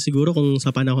sa kanila siguro kung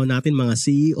sa panahon natin mga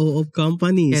CEO of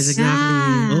companies. Yes, exactly.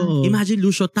 Oo. Imagine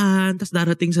Lucio Tan, tas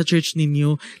darating sa church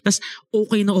ninyo, tas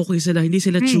okay na okay sila, hindi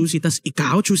sila choosy, tas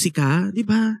ikaw choosy ka, di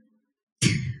ba?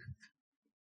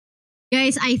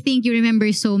 Guys, I think you remember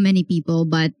so many people,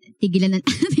 but tigilan na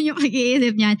natin yung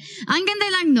pag-iisip niyan. Ang ganda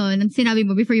lang nun, sinabi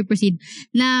mo before you proceed,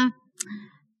 na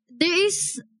there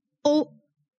is,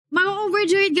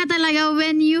 ma-overjoyed ka talaga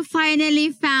when you finally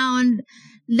found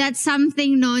that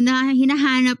something na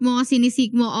hinahanap mo,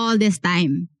 sinisik mo all this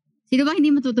time. Sino ba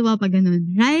hindi matutuwa pag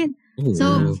ganun? Right?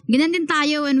 So, ganun din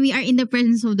tayo when we are in the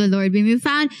presence of the Lord. When we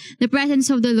found the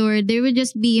presence of the Lord, there will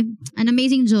just be an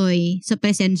amazing joy sa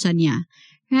presensya niya.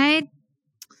 Right?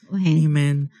 Okay.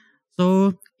 Amen.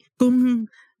 So,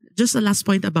 just a last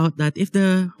point about that, if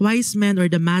the wise men or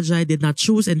the magi did not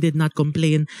choose and did not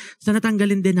complain, so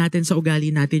natanggalin din natin sa ugali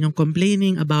natin yung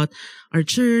complaining about our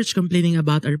church, complaining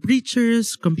about our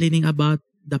preachers, complaining about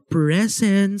the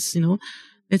presence,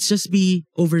 let's just be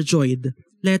overjoyed.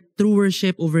 Let true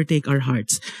worship overtake our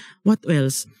hearts. What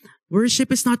else?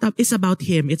 Worship is about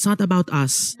Him. It's not about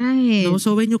us. Right.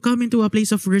 So when you come into a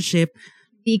place of worship,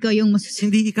 hindi ikaw yung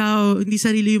hindi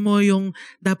sarili mo yung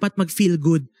dapat mag-feel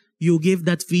good. You give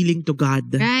that feeling to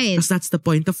God. Right. Because that's the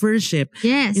point of worship.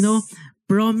 Yes.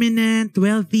 Prominent,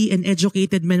 wealthy, and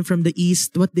educated men from the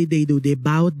East, what did they do? They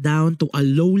bowed down to a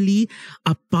lowly,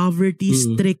 a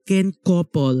poverty-stricken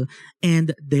couple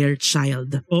and their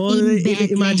child.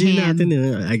 Imagine natin,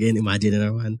 imagine na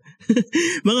naman.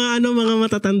 mga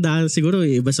matatanda, siguro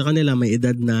iba sa kanila, may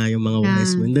edad na yung mga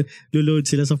wise men. Lulod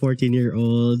sila sa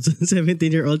 14-year-olds,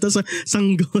 17-year-old, tapos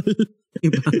sanggol.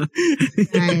 Diba?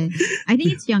 I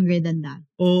think it's younger than that.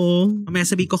 Oo. May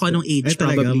sabihin ko kung anong age,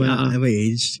 talaga, probably.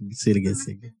 May age. Sige.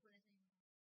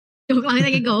 Go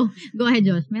ahead,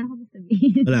 Josh. Meron ko ba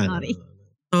sabihin? Sorry.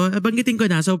 So, banggitin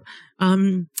ko na. So,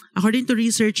 according to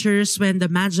researchers, when the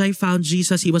Magi found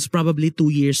Jesus, he was probably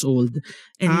 2 years old.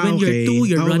 And when you're 2,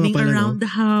 you're running around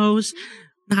the house,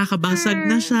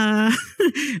 nakakabasag na siya,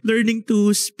 learning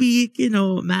to speak,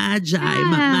 Magi,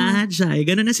 Magi.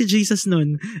 Ganun na si Jesus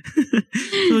nun.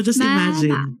 So, just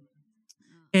imagine.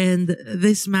 And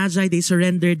this Magi, they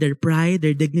surrendered their pride,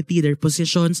 their dignity, their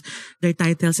positions, their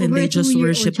titles, and they just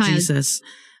worship Jesus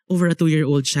over a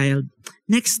 2-year-old child.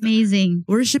 Next, amazing.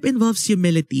 Worship involves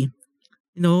humility.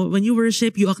 When you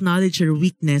worship, you acknowledge your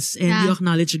weakness and you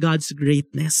acknowledge God's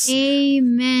greatness.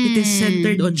 Amen. It is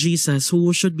centered on Jesus,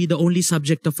 who should be the only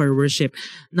subject of our worship.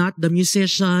 Not the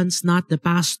musicians, not the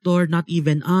pastor, not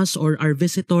even us or our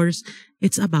visitors.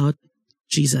 It's about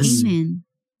Jesus. Amen.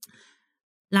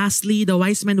 Lastly, the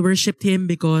wise men worshipped him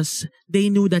because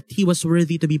they knew that he was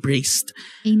worthy to be praised.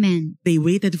 Amen. They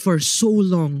waited for so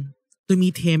long to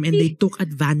meet him and they took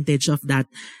advantage of that.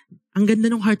 Ang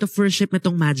ganda ng heart of worship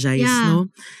nitong Magi's,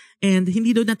 no? And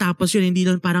hindi doon natapos yun. Hindi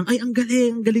doon parang, ay, ang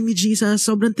galing ni Jesus.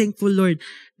 Sobrang thankful, Lord.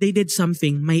 They did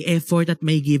something. May effort at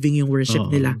may giving yung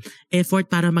worship nila. Effort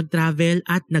para mag-travel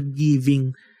at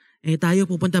nag-giving. Tayo,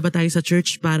 pupunta ba tayo sa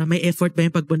church para may effort ba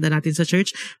yung pagpunta natin sa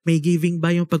church? May giving ba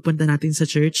yung pagpunta natin sa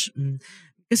church?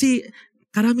 Kasi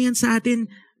karamihan sa atin,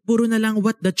 puro na lang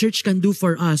what the church can do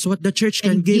for us, what the church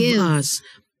can give us.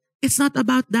 It's not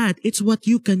about that. It's what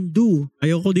you can do.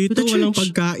 Ayoko dito, walang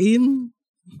pagkain.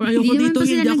 Ayoko dito,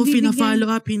 hindi ako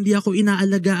fina-follow up, hindi ako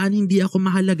inaalagaan, hindi ako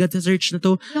mahalaga sa church na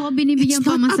to. Ayoko binibigyan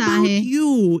pa masahe. It's not about you.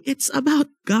 It's about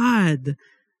God.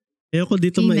 Ayoko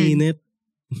dito mainit.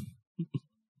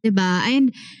 Diba?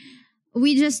 And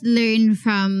we just learn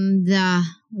from the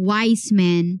wise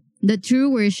men, the true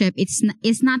worship, it's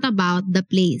not about the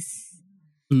place.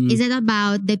 It's not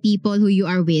about the people who you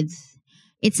are with.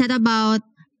 It's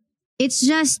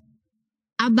just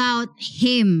about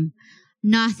him.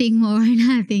 Nothing more,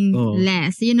 nothing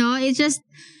less. You know, it's just,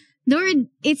 Lord,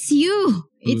 it's you.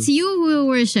 It's you who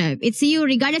worship. It's you,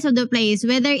 regardless of the place.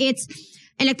 Whether it's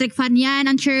electric fan yan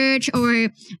ang church or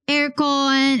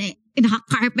aircon,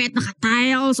 naka-carpet,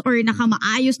 naka-tiles, or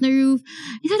naka-maayos na roof.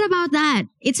 It's not about that.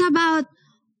 It's about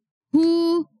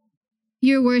who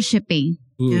you're worshiping.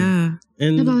 Yeah.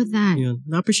 And it's about that. Yun,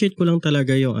 na-appreciate ko lang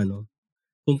talaga yung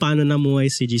kung paano namuhay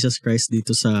si Jesus Christ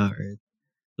dito sa earth.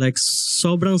 Like,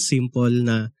 sobrang simple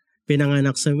na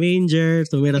pinanganak sa manger,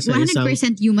 tumira sa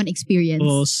 100% human experience.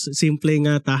 Simple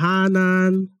nga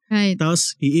tahanan. Right.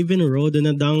 Tapos, he even rode on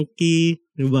a donkey,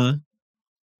 di ba?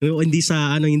 Hindi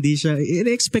siya,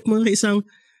 i-expect mo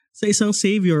sa isang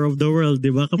savior of the world,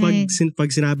 di ba? Kapag pag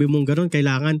sinabi mong gano'n,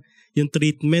 kailangan yung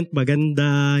treatment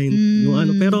maganda,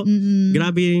 pero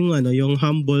grabe yung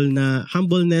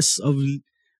humbleness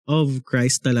of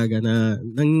Christ talaga na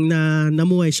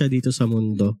namuhay siya dito sa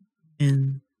mundo.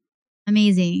 And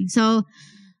amazing. So,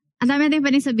 ang dami natin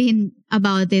pwedeng sabihin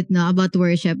about it, no? About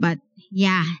worship, but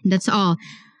yeah, that's all.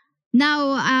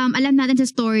 Now, alam natin sa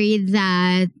story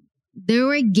that there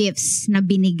were gifts na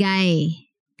binigay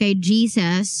kay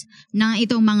Jesus ng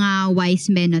itong mga wise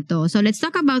men na to. So, let's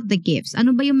talk about the gifts.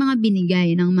 Ano ba yung mga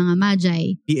binigay ng mga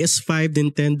Magi? PS5,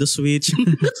 Nintendo Switch.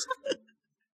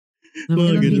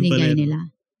 Ano binigay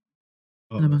nila?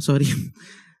 Sorry.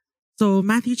 So,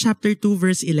 Matthew chapter 2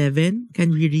 verse 11.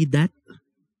 Can we read that?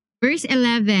 Verse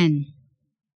 11.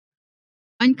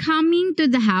 On coming to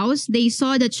the house, they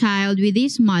saw the child with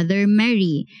his mother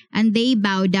Mary, and they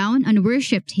bowed down and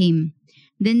worshipped him.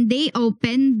 Then they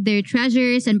opened their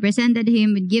treasures and presented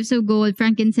him with gifts of gold,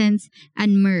 frankincense,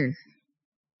 and myrrh.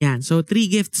 Yan. So,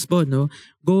 3 gifts po, no?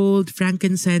 Gold,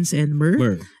 frankincense, and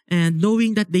myrrh. And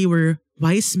knowing that they were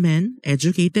wise men,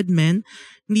 educated men,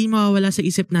 hindi mawawala sa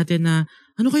isip natin na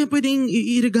ano kaya pwedeng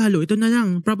i-regalo? Ito na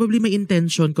lang. Probably may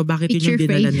intention ko bakit yun yung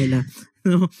dinala nila.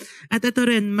 No? At ito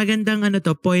rin, magandang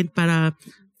point para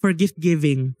for gift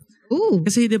giving. Ooh.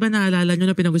 Kasi di ba naalala nyo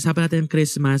na pinag-usapan natin ng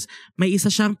Christmas, may isa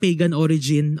siyang pagan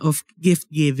origin of gift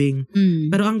giving.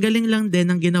 Pero ang galing lang din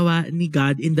ng ginawa ni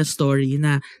God in the story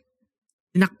na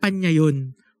tinakpan niya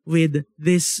yun with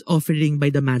this offering by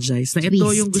the Magi. Na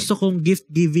ito yung gusto kong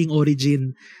gift-giving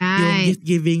origin. Yung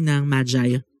gift-giving ng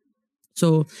Magi.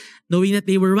 So, knowing that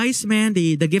they were wise men,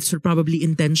 the gifts were probably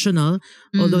intentional.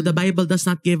 Although the Bible does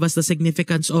not give us the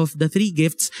significance of the 3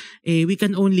 gifts, we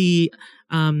can only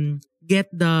get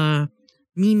the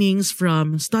meanings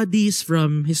from studies,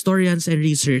 from historians and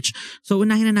research. So,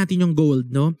 unahin na natin yung gold,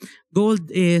 no?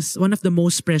 Gold is one of the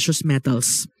most precious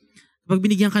metals. Pag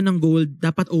binigyan ka ng gold,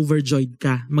 dapat overjoyed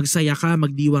ka. Magsaya ka,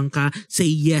 magdiwang ka, say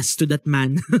yes to that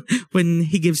man when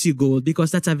he gives you gold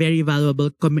because that's a very valuable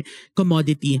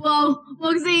commodity. Wow,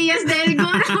 mag-say yes dahil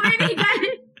gold ako binigay.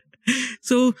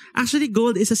 So, actually,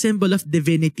 gold is a symbol of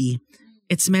divinity.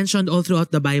 It's mentioned all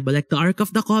throughout the Bible. Like the Ark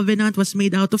of the Covenant was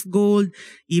made out of gold.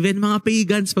 Even mga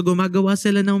pagans, pag gumagawa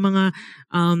sila ng mga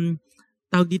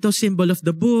tawag dito, symbol of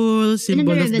the bull,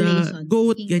 symbol of the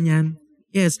goat, ganyan.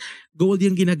 Yes, gold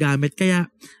yung ginagamit.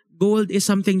 Kaya gold is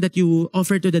something that you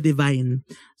offer to the divine.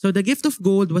 So the gift of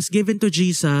gold was given to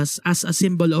Jesus as a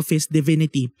symbol of his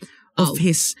divinity, of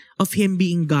him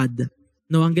being God.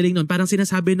 No, ang galing nun. Parang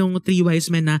sinasabi nung 3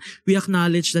 wise men na we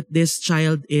acknowledge that this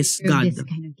child is God. This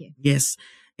kind of gift. Yes.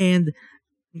 And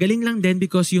galing lang din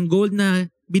because yung gold na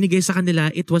binigay sa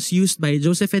kanila, it was used by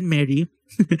Joseph and Mary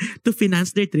to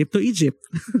finance their trip to Egypt.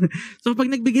 So pag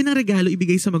nagbigay ng regalo,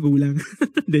 ibigay sa magulang.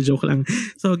 Hindi, joke lang.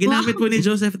 So ginamit po ni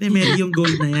Joseph and Mary yung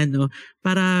gold na yan, no?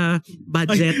 Para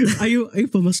budget. Ay,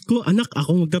 pamasko. Anak,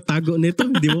 ako magtatago nito.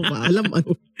 Hindi mo pa alam.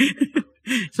 Ano.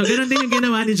 So ganoon din yung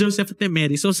ginawa ni Joseph at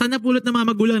Mary. So sana pulot ng mga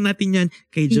magulang natin yan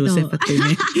kay Joseph at kay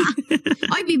Mary.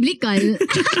 Oy, biblical.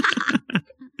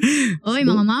 Oy,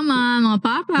 mga mama, mga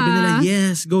papa. Sabi nila,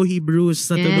 yes, go Hebrews.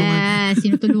 Yes,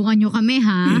 sinutulungan nyo kami,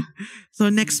 ha?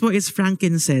 So next po is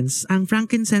frankincense. Ang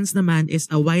frankincense naman is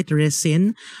a white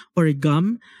resin or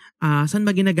gum. Saan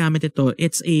ba ginagamit ito?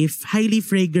 It's a highly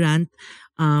fragrant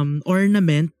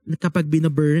ornament kapag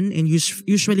binoburn, and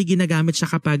usually ginagamit siya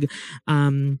kapag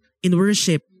in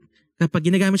worship,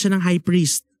 kapag ginagamit siya ng high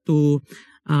priest to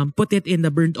put it in the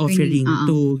burnt offering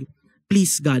to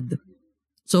please God.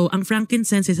 So, ang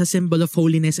frankincense is a symbol of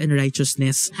holiness and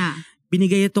righteousness.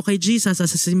 Binigay ito kay Jesus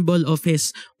as a symbol of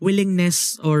his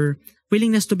willingness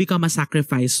to become a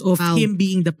sacrifice, of him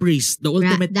being the priest, the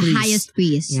ultimate priest. The highest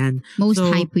priest. Yan. Most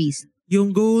high priest.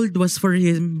 Yung gold was for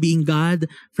him being God.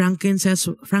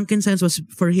 Frankincense was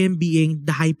for him being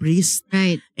the high priest.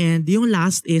 Right. And yung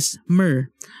last is myrrh.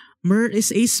 Myrrh is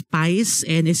a spice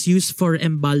and is used for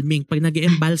embalming. Pag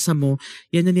nag-embalsa mo,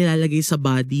 yan yung nilalagay sa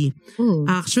body. Ooh.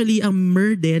 Actually, ang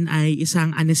myrrh din ay isang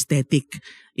anesthetic.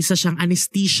 Isa siyang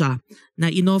anesthesia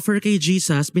na inoffer kay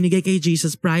Jesus, binigay kay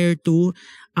Jesus prior to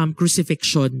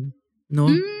crucifixion. No?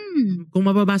 Kung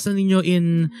mababasa ninyo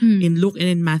in Luke and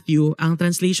in Matthew, ang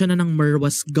translation na ng myrrh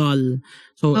was gall.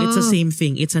 So it's the same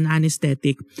thing. It's an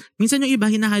anesthetic. Minsan yung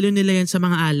iba, hinahalo nila yan sa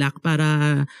mga alak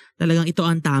para talagang ito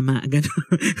ang tama.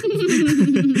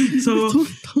 So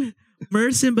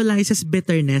myrrh symbolizes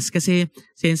bitterness kasi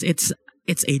since it's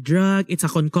a drug, it's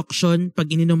a concoction.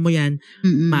 Pag ininom mo yan,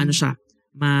 maano siya,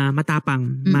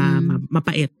 matapang,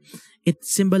 mapait. It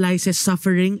symbolizes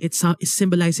suffering. It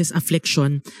symbolizes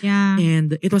affliction. Yeah.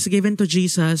 And it was given to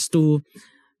Jesus to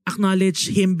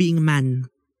acknowledge him being man.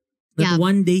 That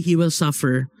one day he will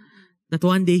suffer. That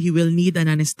one day he will need an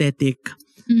anesthetic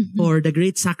for the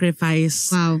great sacrifice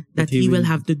that he will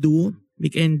have to do.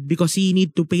 Because he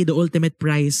need to pay the ultimate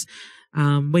price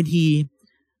when he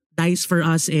dies for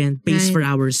us and pays for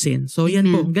our sin. So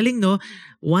yan po, ang galing, no?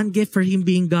 One gift for him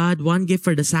being God, one gift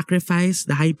for the sacrifice,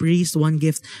 the high priest, one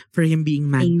gift for him being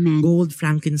man. Amen. Gold,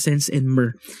 frankincense, and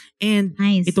myrrh. And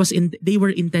it was they were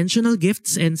intentional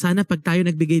gifts, and sana pag tayo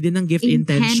nagbigay din ng gift,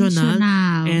 intentional.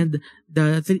 And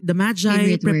the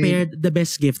Magi prepared the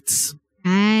best gifts.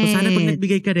 Right. So sana pag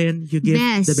nagbigay ka rin, you give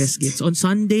the best gifts. On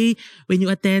Sunday, when you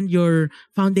attend your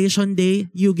foundation day,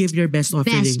 you give your best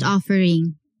offering. Best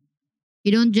offering. You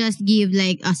don't just give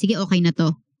like, sige, okay na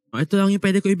to. Ito lang yung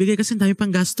pwede ko ibigay kasi dami pang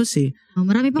gastos eh.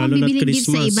 Marami pa akong bibiling gift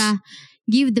sa iba.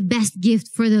 Give the best gift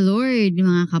for the Lord,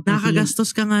 mga kapatid. Nakagastos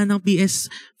ka nga ng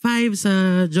PS5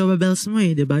 sa Jowa Bells mo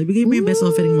eh, di ba? Ibigay mo yung best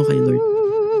offering mo kay Lord.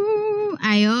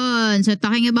 Ayun. So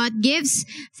talking about gifts,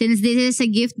 since this is a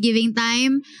gift-giving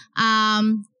time,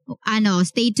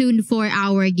 stay tuned for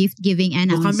our gift-giving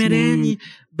announcement. Kami rin,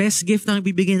 best gift ang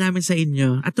bibigyan namin sa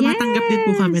inyo. At tumatanggap din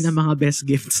po kami ng mga best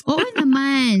gifts. Oo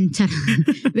naman.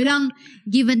 Bilang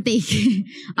give and take.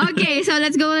 Okay, so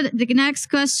let's go to the next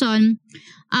question.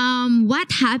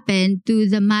 What happened to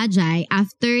the Magi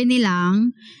after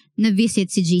nilang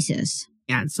na-visit si Jesus?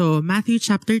 Yan. So, Matthew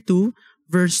chapter 2,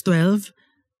 verse 12.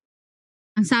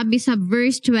 Ang sabi sa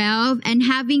verse 12, and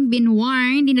having been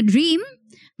warned in a dream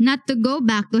not to go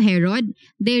back to Herod,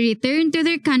 they returned to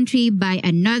their country by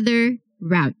another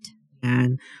route.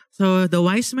 Yan. So, the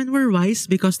wise men were wise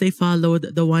because they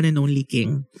followed the one and only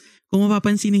king. Kung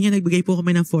mapapansin niyo, nagbigay po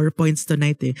kami ng 4 points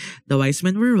tonight eh. The wise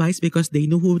men were wise because they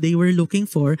knew who they were looking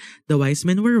for. The wise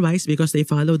men were wise because they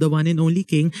followed the one and only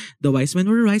king. The wise men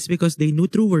were wise because they knew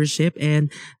true worship.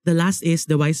 And the last is,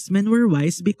 the wise men were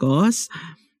wise because...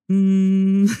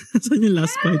 saan yung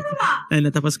last point? Ay,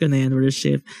 natapos ko na yan,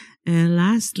 worship. And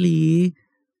lastly,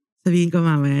 sabihin ko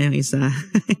mamaya yung isa.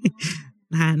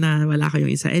 Wala ko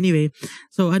yung isa. Anyway,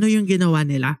 so ano yung ginawa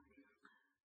nila?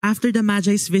 After the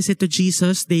Magi's visit to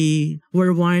Jesus, they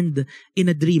were warned in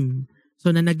a dream. So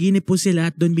nanaginip po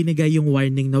sila at doon binigay yung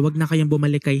warning na wag na kayong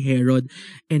bumalik kay Herod.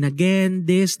 And again,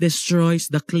 this destroys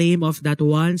the claim of that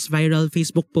once viral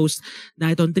Facebook post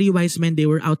na itong 3 wise men, they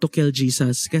were out to kill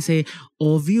Jesus. Kasi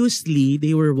obviously,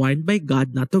 they were warned by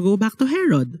God not to go back to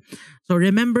Herod. So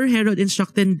remember, Herod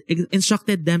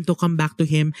instructed them to come back to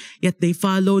him, yet they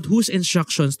followed whose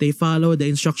instructions? They followed the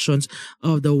instructions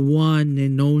of the one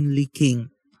and only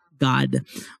king, God.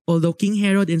 Although King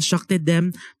Herod instructed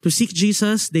them to seek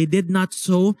Jesus, they did not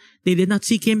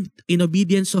seek him in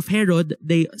obedience of Herod.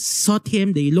 They sought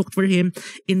him, they looked for him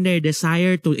in their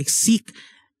desire to seek,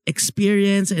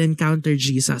 experience, and encounter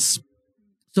Jesus.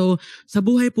 So, sa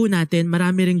buhay po natin,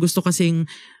 marami rin gusto kasing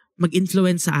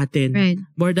mag-influence sa atin. Right.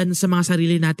 More than sa mga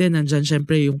sarili natin, nandyan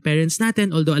syempre yung parents natin,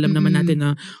 although alam naman natin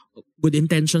na good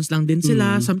intentions lang din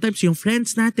sila. Sometimes yung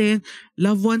friends natin,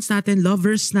 loved ones natin,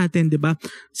 lovers natin, di ba?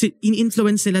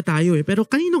 In-influence sila tayo eh. Pero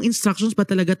kaninong instructions ba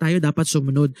talaga tayo dapat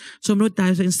sumunod? Sumunod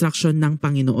tayo sa instruction ng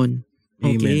Panginoon.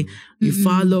 Okay? Amen. You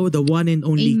follow the one and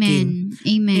only King.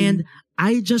 Amen. And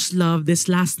I just love this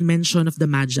last mention of the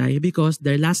Magi because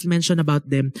their last mention about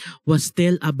them was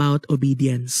still about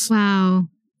obedience. Wow.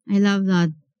 I love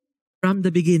that. From the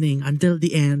beginning until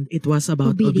the end, it was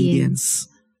about obedience.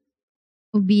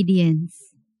 Obedience.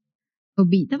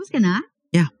 Tapos ka na?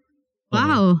 Yeah.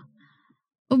 Wow.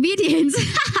 Obedience.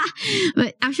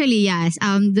 But actually, yes.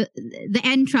 The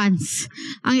entrance.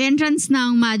 Ang entrance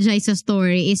ng Magi sa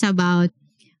story is about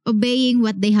obeying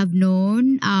what they have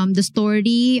known, the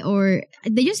story, or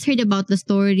they just heard about the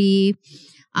story.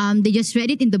 They just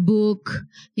read it in the book.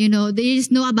 You know, they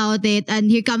just know about it, and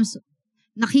here comes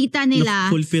nakita nila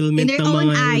fulfillment in their ng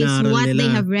own mga eyes what nila. they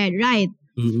have read, right?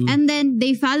 And then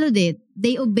they followed it.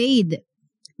 They obeyed.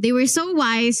 They were so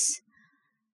wise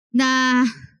na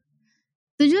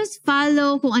to just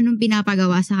follow kung anong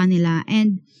pinapagawa sa kanila.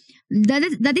 And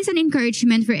that is an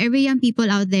encouragement for every young people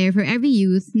out there, for every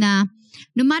youth, na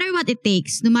no matter what it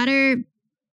takes, no matter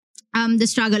the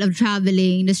struggle of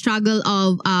traveling, the struggle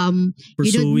of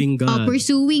Pursuing God.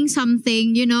 pursuing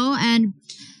something, you know, and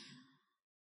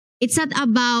it's not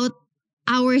about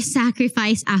our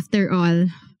sacrifice after all.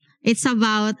 It's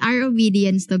about our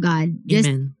obedience to God. Just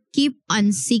Amen. keep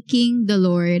on seeking the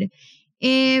Lord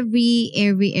every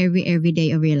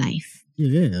day of your life.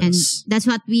 Yes. And that's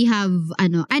what we have,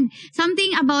 and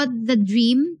something about the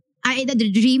dream,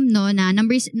 no, na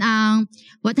numbers,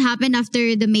 what happened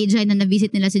after the Magi na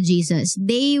na-visit nila si Jesus.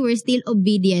 They were still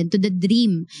obedient to the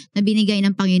dream na binigay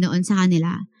ng Panginoon sa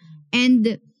kanila.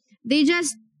 And they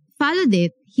just followed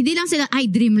it. Hindi lang sila,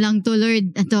 dream lang to,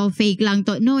 Lord, fake lang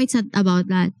to. No, it's not about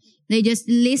that. They just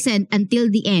listened until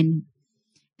the end.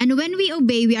 And when we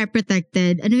obey, we are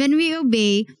protected. And when we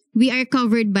obey, we are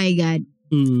covered by God.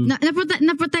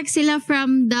 Na-protect sila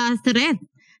from the threat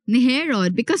ni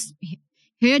Herod because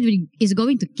Herod is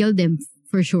going to kill them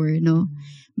for sure, no?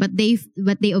 But they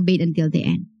obeyed until the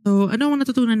end. So, ano ang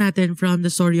natutunan natin from the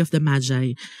story of the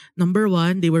Magi? Number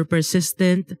one, they were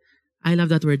persistent. I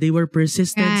love that word. They were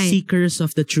persistent seekers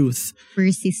of the truth.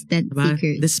 Persistent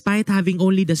seekers. Despite having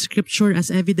only the scripture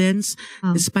as evidence,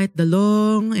 despite the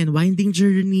long and winding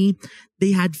journey,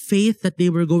 they had faith that they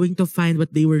were going to find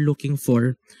what they were looking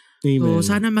for. Amen.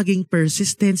 So, sana maging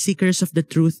persistent seekers of the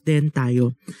truth din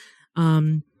tayo.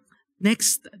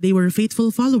 Next, they were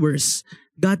faithful followers.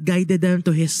 God guided them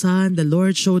to His Son. The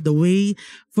Lord showed the way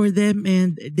for them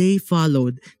and they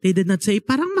followed. They did not say,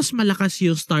 parang mas malakas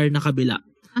yung star na kabila.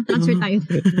 Transfer tayo.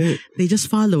 They just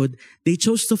followed. They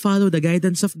chose to follow the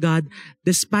guidance of God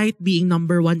despite being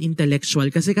number one intellectual.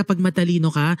 Kasi kapag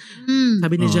matalino ka,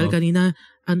 sabi ni Jel kanina,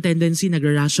 ang tendency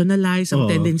nag-rationalize, ang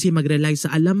tendency mag-rely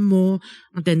sa alam mo,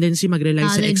 ang tendency mag-rely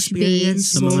sa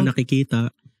experience sa mo. mga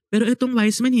nakikita. Pero itong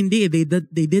wise men, hindi.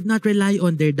 They did not rely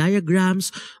on their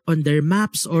diagrams, on their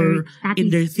maps, or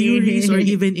in their theories, or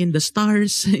even in the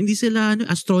stars. Hindi sila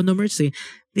astronomers eh.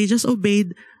 They just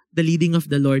obeyed the leading of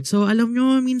the Lord. So alam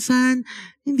nyo, minsan,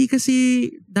 hindi kasi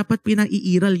dapat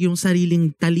pinaiiral yung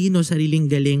sariling talino,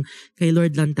 sariling galing. Kay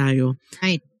Lord lang tayo.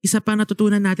 Right. Isa pa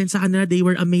natutunan natin sa kanila, they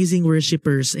were amazing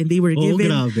worshipers. And they were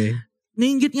given... grabe.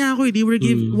 Nainggit nga ako eh. They were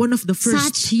given one of the first...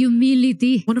 Such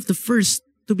humility. One of the first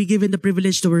to be given the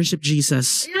privilege to worship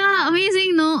Jesus. Yeah,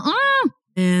 amazing, no? Oh!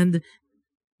 And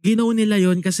ginaw nila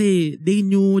yon kasi they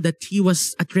knew that He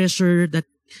was a treasure that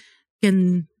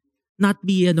can not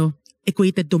be,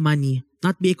 equated to money,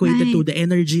 not be equated to the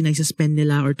energy na isa-spend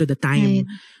nila or to the time. Right.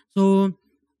 So,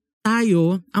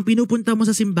 tayo, ang pinupunta mo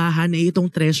sa simbahan ay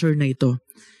itong treasure na ito.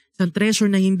 Isang treasure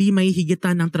na hindi may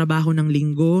higitan ng trabaho ng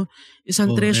linggo.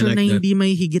 Isang treasure na hindi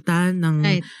may higitan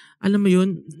ng, alam mo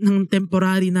yun, ng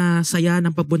temporary na saya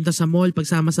ng pagpunta sa mall,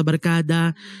 pagsama sa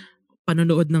barkada,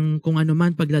 panonood ng kung ano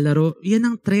man, paglalaro. Yan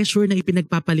ang treasure na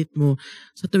ipinagpapalit mo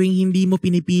sa tuwing hindi mo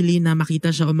pinipili na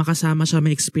makita siya o makasama siya,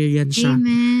 ma-experience siya.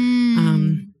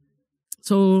 Amen.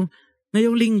 So,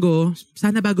 ngayong linggo,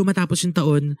 sana bago matapos yung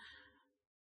taon,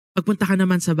 pagpunta ka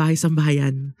naman sa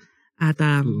bahay-sambahayan at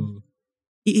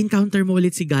i-encounter mo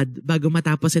ulit si God bago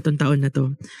matapos itong taon na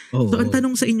to. So, ang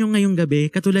tanong sa inyo ngayong gabi,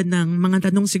 katulad ng mga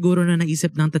tanong siguro na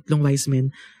naisip ng tatlong wise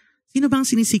men, Sino bang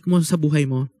sinisik mo sa buhay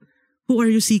mo? Who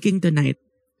are you seeking tonight?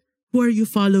 Who are you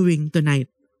following tonight?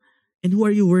 And who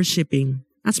are you worshiping?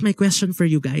 That's my question for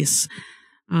you guys.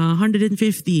 150,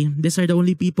 these are the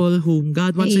only people whom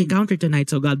God wants to encounter tonight.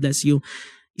 So God bless you.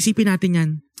 Isipin natin yan.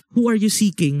 Who are you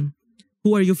seeking?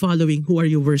 Who are you following? Who are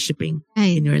you worshiping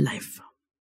in your life?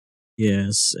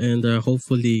 Yes, and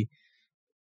hopefully,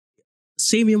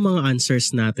 same yung mga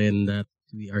answers natin that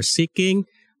we are seeking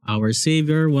our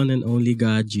Savior, one and only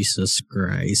God, Jesus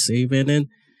Christ. Amen. And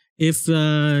if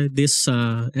this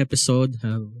episode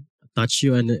have touched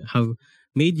you and have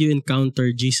made you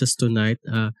encounter Jesus tonight,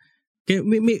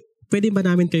 pwede ba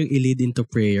namin kayong i-lead into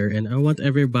prayer? And I want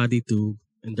everybody to,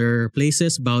 in their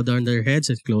places, bow down their heads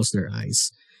and close their eyes.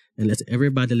 And let's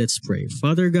pray.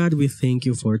 Father God, we thank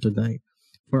you for tonight.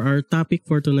 For our topic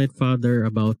for tonight, Father,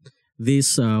 about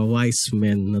these wise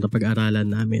men na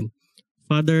napag-aralan namin.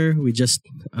 Father, we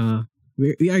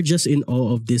are just in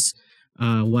awe of this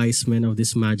wise men, of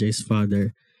these Magi's,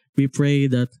 Father. We pray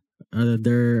that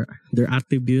their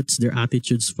attributes, their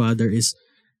attitudes, Father, is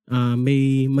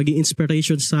may maging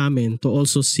inspiration sa amin to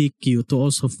also seek you, to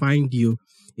also find you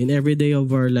in every day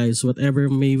of our lives. Whatever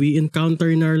may we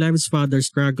encounter in our lives, Father,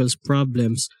 struggles,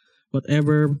 problems,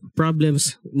 whatever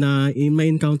problems na may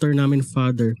encounter namin,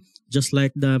 Father, just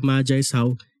like the Magi's,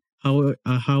 how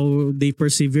they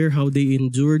persevere, how they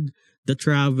endured the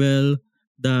travel,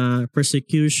 the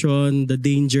persecution, the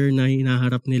danger na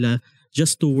hinaharap nila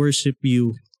just to worship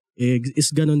you.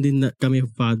 Is ganon din na kami,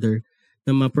 Father,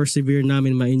 na ma-persevere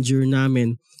namin, ma-endure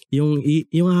namin yung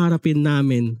haharapin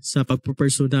namin sa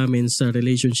pagpupursue namin sa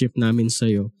relationship namin sa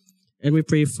iyo. And we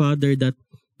pray, Father, that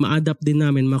ma-adapt din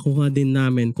namin, makuha din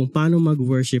namin kung paano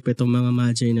mag-worship itong mga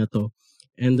Magi na to.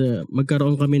 And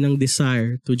magkaroon kami ng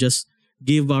desire to just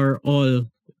give our all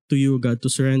to you, God, to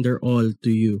surrender all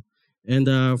to you. And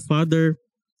Father,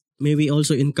 may we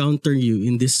also encounter you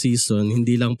in this season.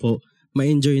 Hindi lang po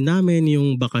ma-enjoy namin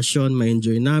yung bakasyon,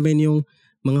 ma-enjoy namin yung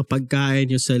mga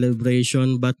pagkain, yung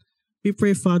celebration, but we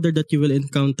pray, Father, that you will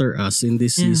encounter us in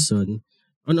this season.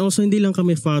 And also, hindi lang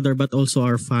kami, Father, but also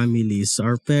our families,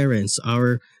 our parents,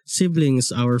 our siblings,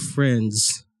 our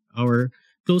friends, our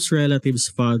close relatives,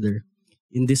 Father.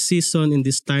 In this season, in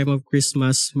this time of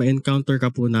Christmas, ma-encounter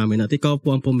ka po namin at ikaw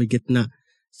po ang pumigit na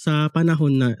sa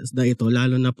panahon na ito,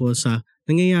 lalo na po sa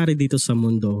nangyayari dito sa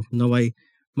mundo. Naway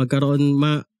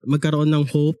magkaroon ng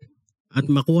hope at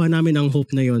makuha namin ang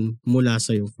hope na yon mula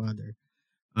sa iyo, Father.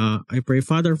 I pray,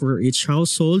 Father, for each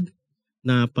household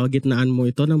na pagitnaan mo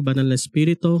ito ng banal na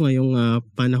espiritu ngayong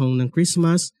panahon ng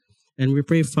Christmas. And we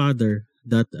pray, Father,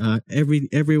 that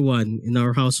everyone in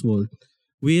our household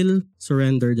will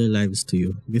surrender their lives to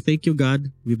you. We thank you,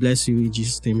 God. We bless you. In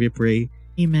Jesus' name we pray.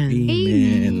 Amen.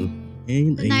 Amen.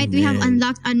 Tonight we have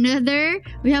unlocked another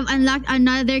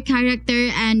character,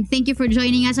 and thank you for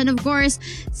joining us. And of course,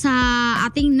 sa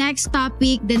ating next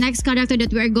topic, the next character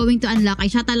that we are going to unlock ay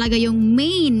siya talaga yung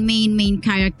main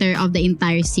character of the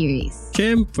entire series.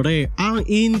 Siyempre, ang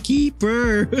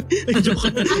innkeeper.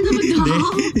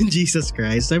 Jesus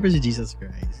Christ. Siyempre si Jesus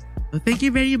Christ. Well, thank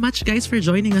you very much, guys, for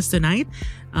joining us tonight.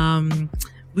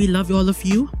 We love all of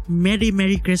you.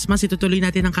 Merry Christmas. Itutuloy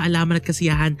natin ang kaalaman at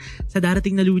kasiyahan sa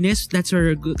darating na Lunes. That's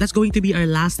going to be our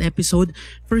last episode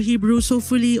for Hebrews.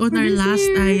 Hopefully, on our last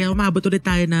ay umabot ulit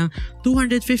tayo ng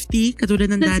 250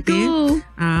 katulad ng dati.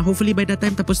 Hopefully, by that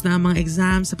time, tapos na ang mga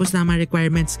exams, tapos na ang mga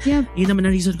requirements. Yep. Yun naman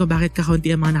ang reason kung bakit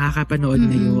kakaunti ang mga nakakapanood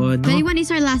ngayon. No? 21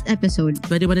 is our last episode.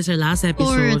 21 is our last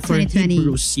episode for 2020.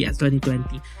 Hebrews. Yes,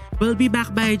 2020. We'll be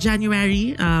back by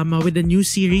January with a new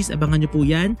series. Abangan nyo po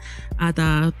yan. At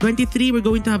 23, we're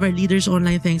going to have our Leaders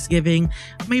Online Thanksgiving.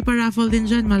 May pa-raffle din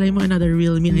dyan. Malay mo, another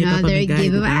real meal. Another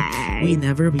giveaway. Diba? We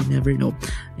never know.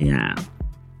 Yeah.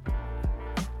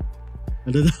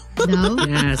 Ano daw? No?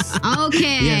 Yes.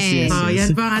 Okay. Yes. So,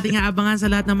 yan po ang ating aabangan sa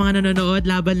lahat ng mga nanonood.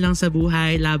 Laban lang sa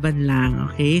buhay. Laban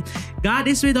lang. Okay? God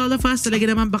is with all of us. Talaga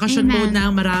naman bakasyon mode na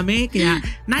ang marami. Kaya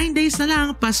 9 days na lang,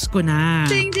 Pasko na.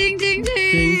 Ding.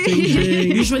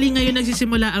 Usually ngayon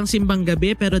nagsisimula ang simbang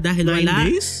gabi, pero dahil 9 wala.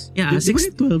 days? Yeah,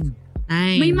 12.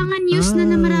 9. May mga news na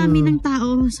marami ng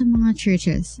tao sa mga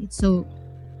churches. So,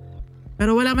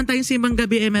 pero wala man tayong simbang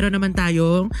gabi, meron naman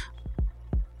tayong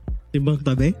Simbang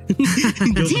tabi?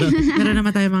 meron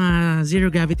naman tayong mga zero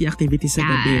gravity activities sa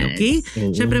gabi, okay?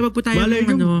 Oo. Siyempre, wag po tayong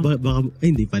baka,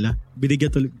 hindi pala.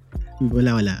 Binigyan tuloy.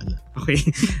 Wala. Okay.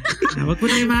 Wag po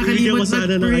tayong Binigyan makakalimot ko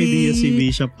sana ng idea si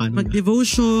Bishop.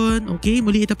 mag-devotion. Okay?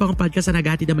 Muli ito pa ang podcast sa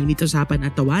nagati na magnito usapan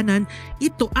at tawanan.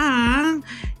 Ito ang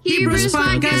Hebrews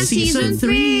Podcast Season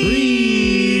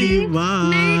 3! Bye!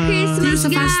 Merry Christmas,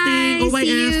 See you sa guys! fasting. OYF.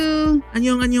 See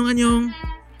you! Anyong.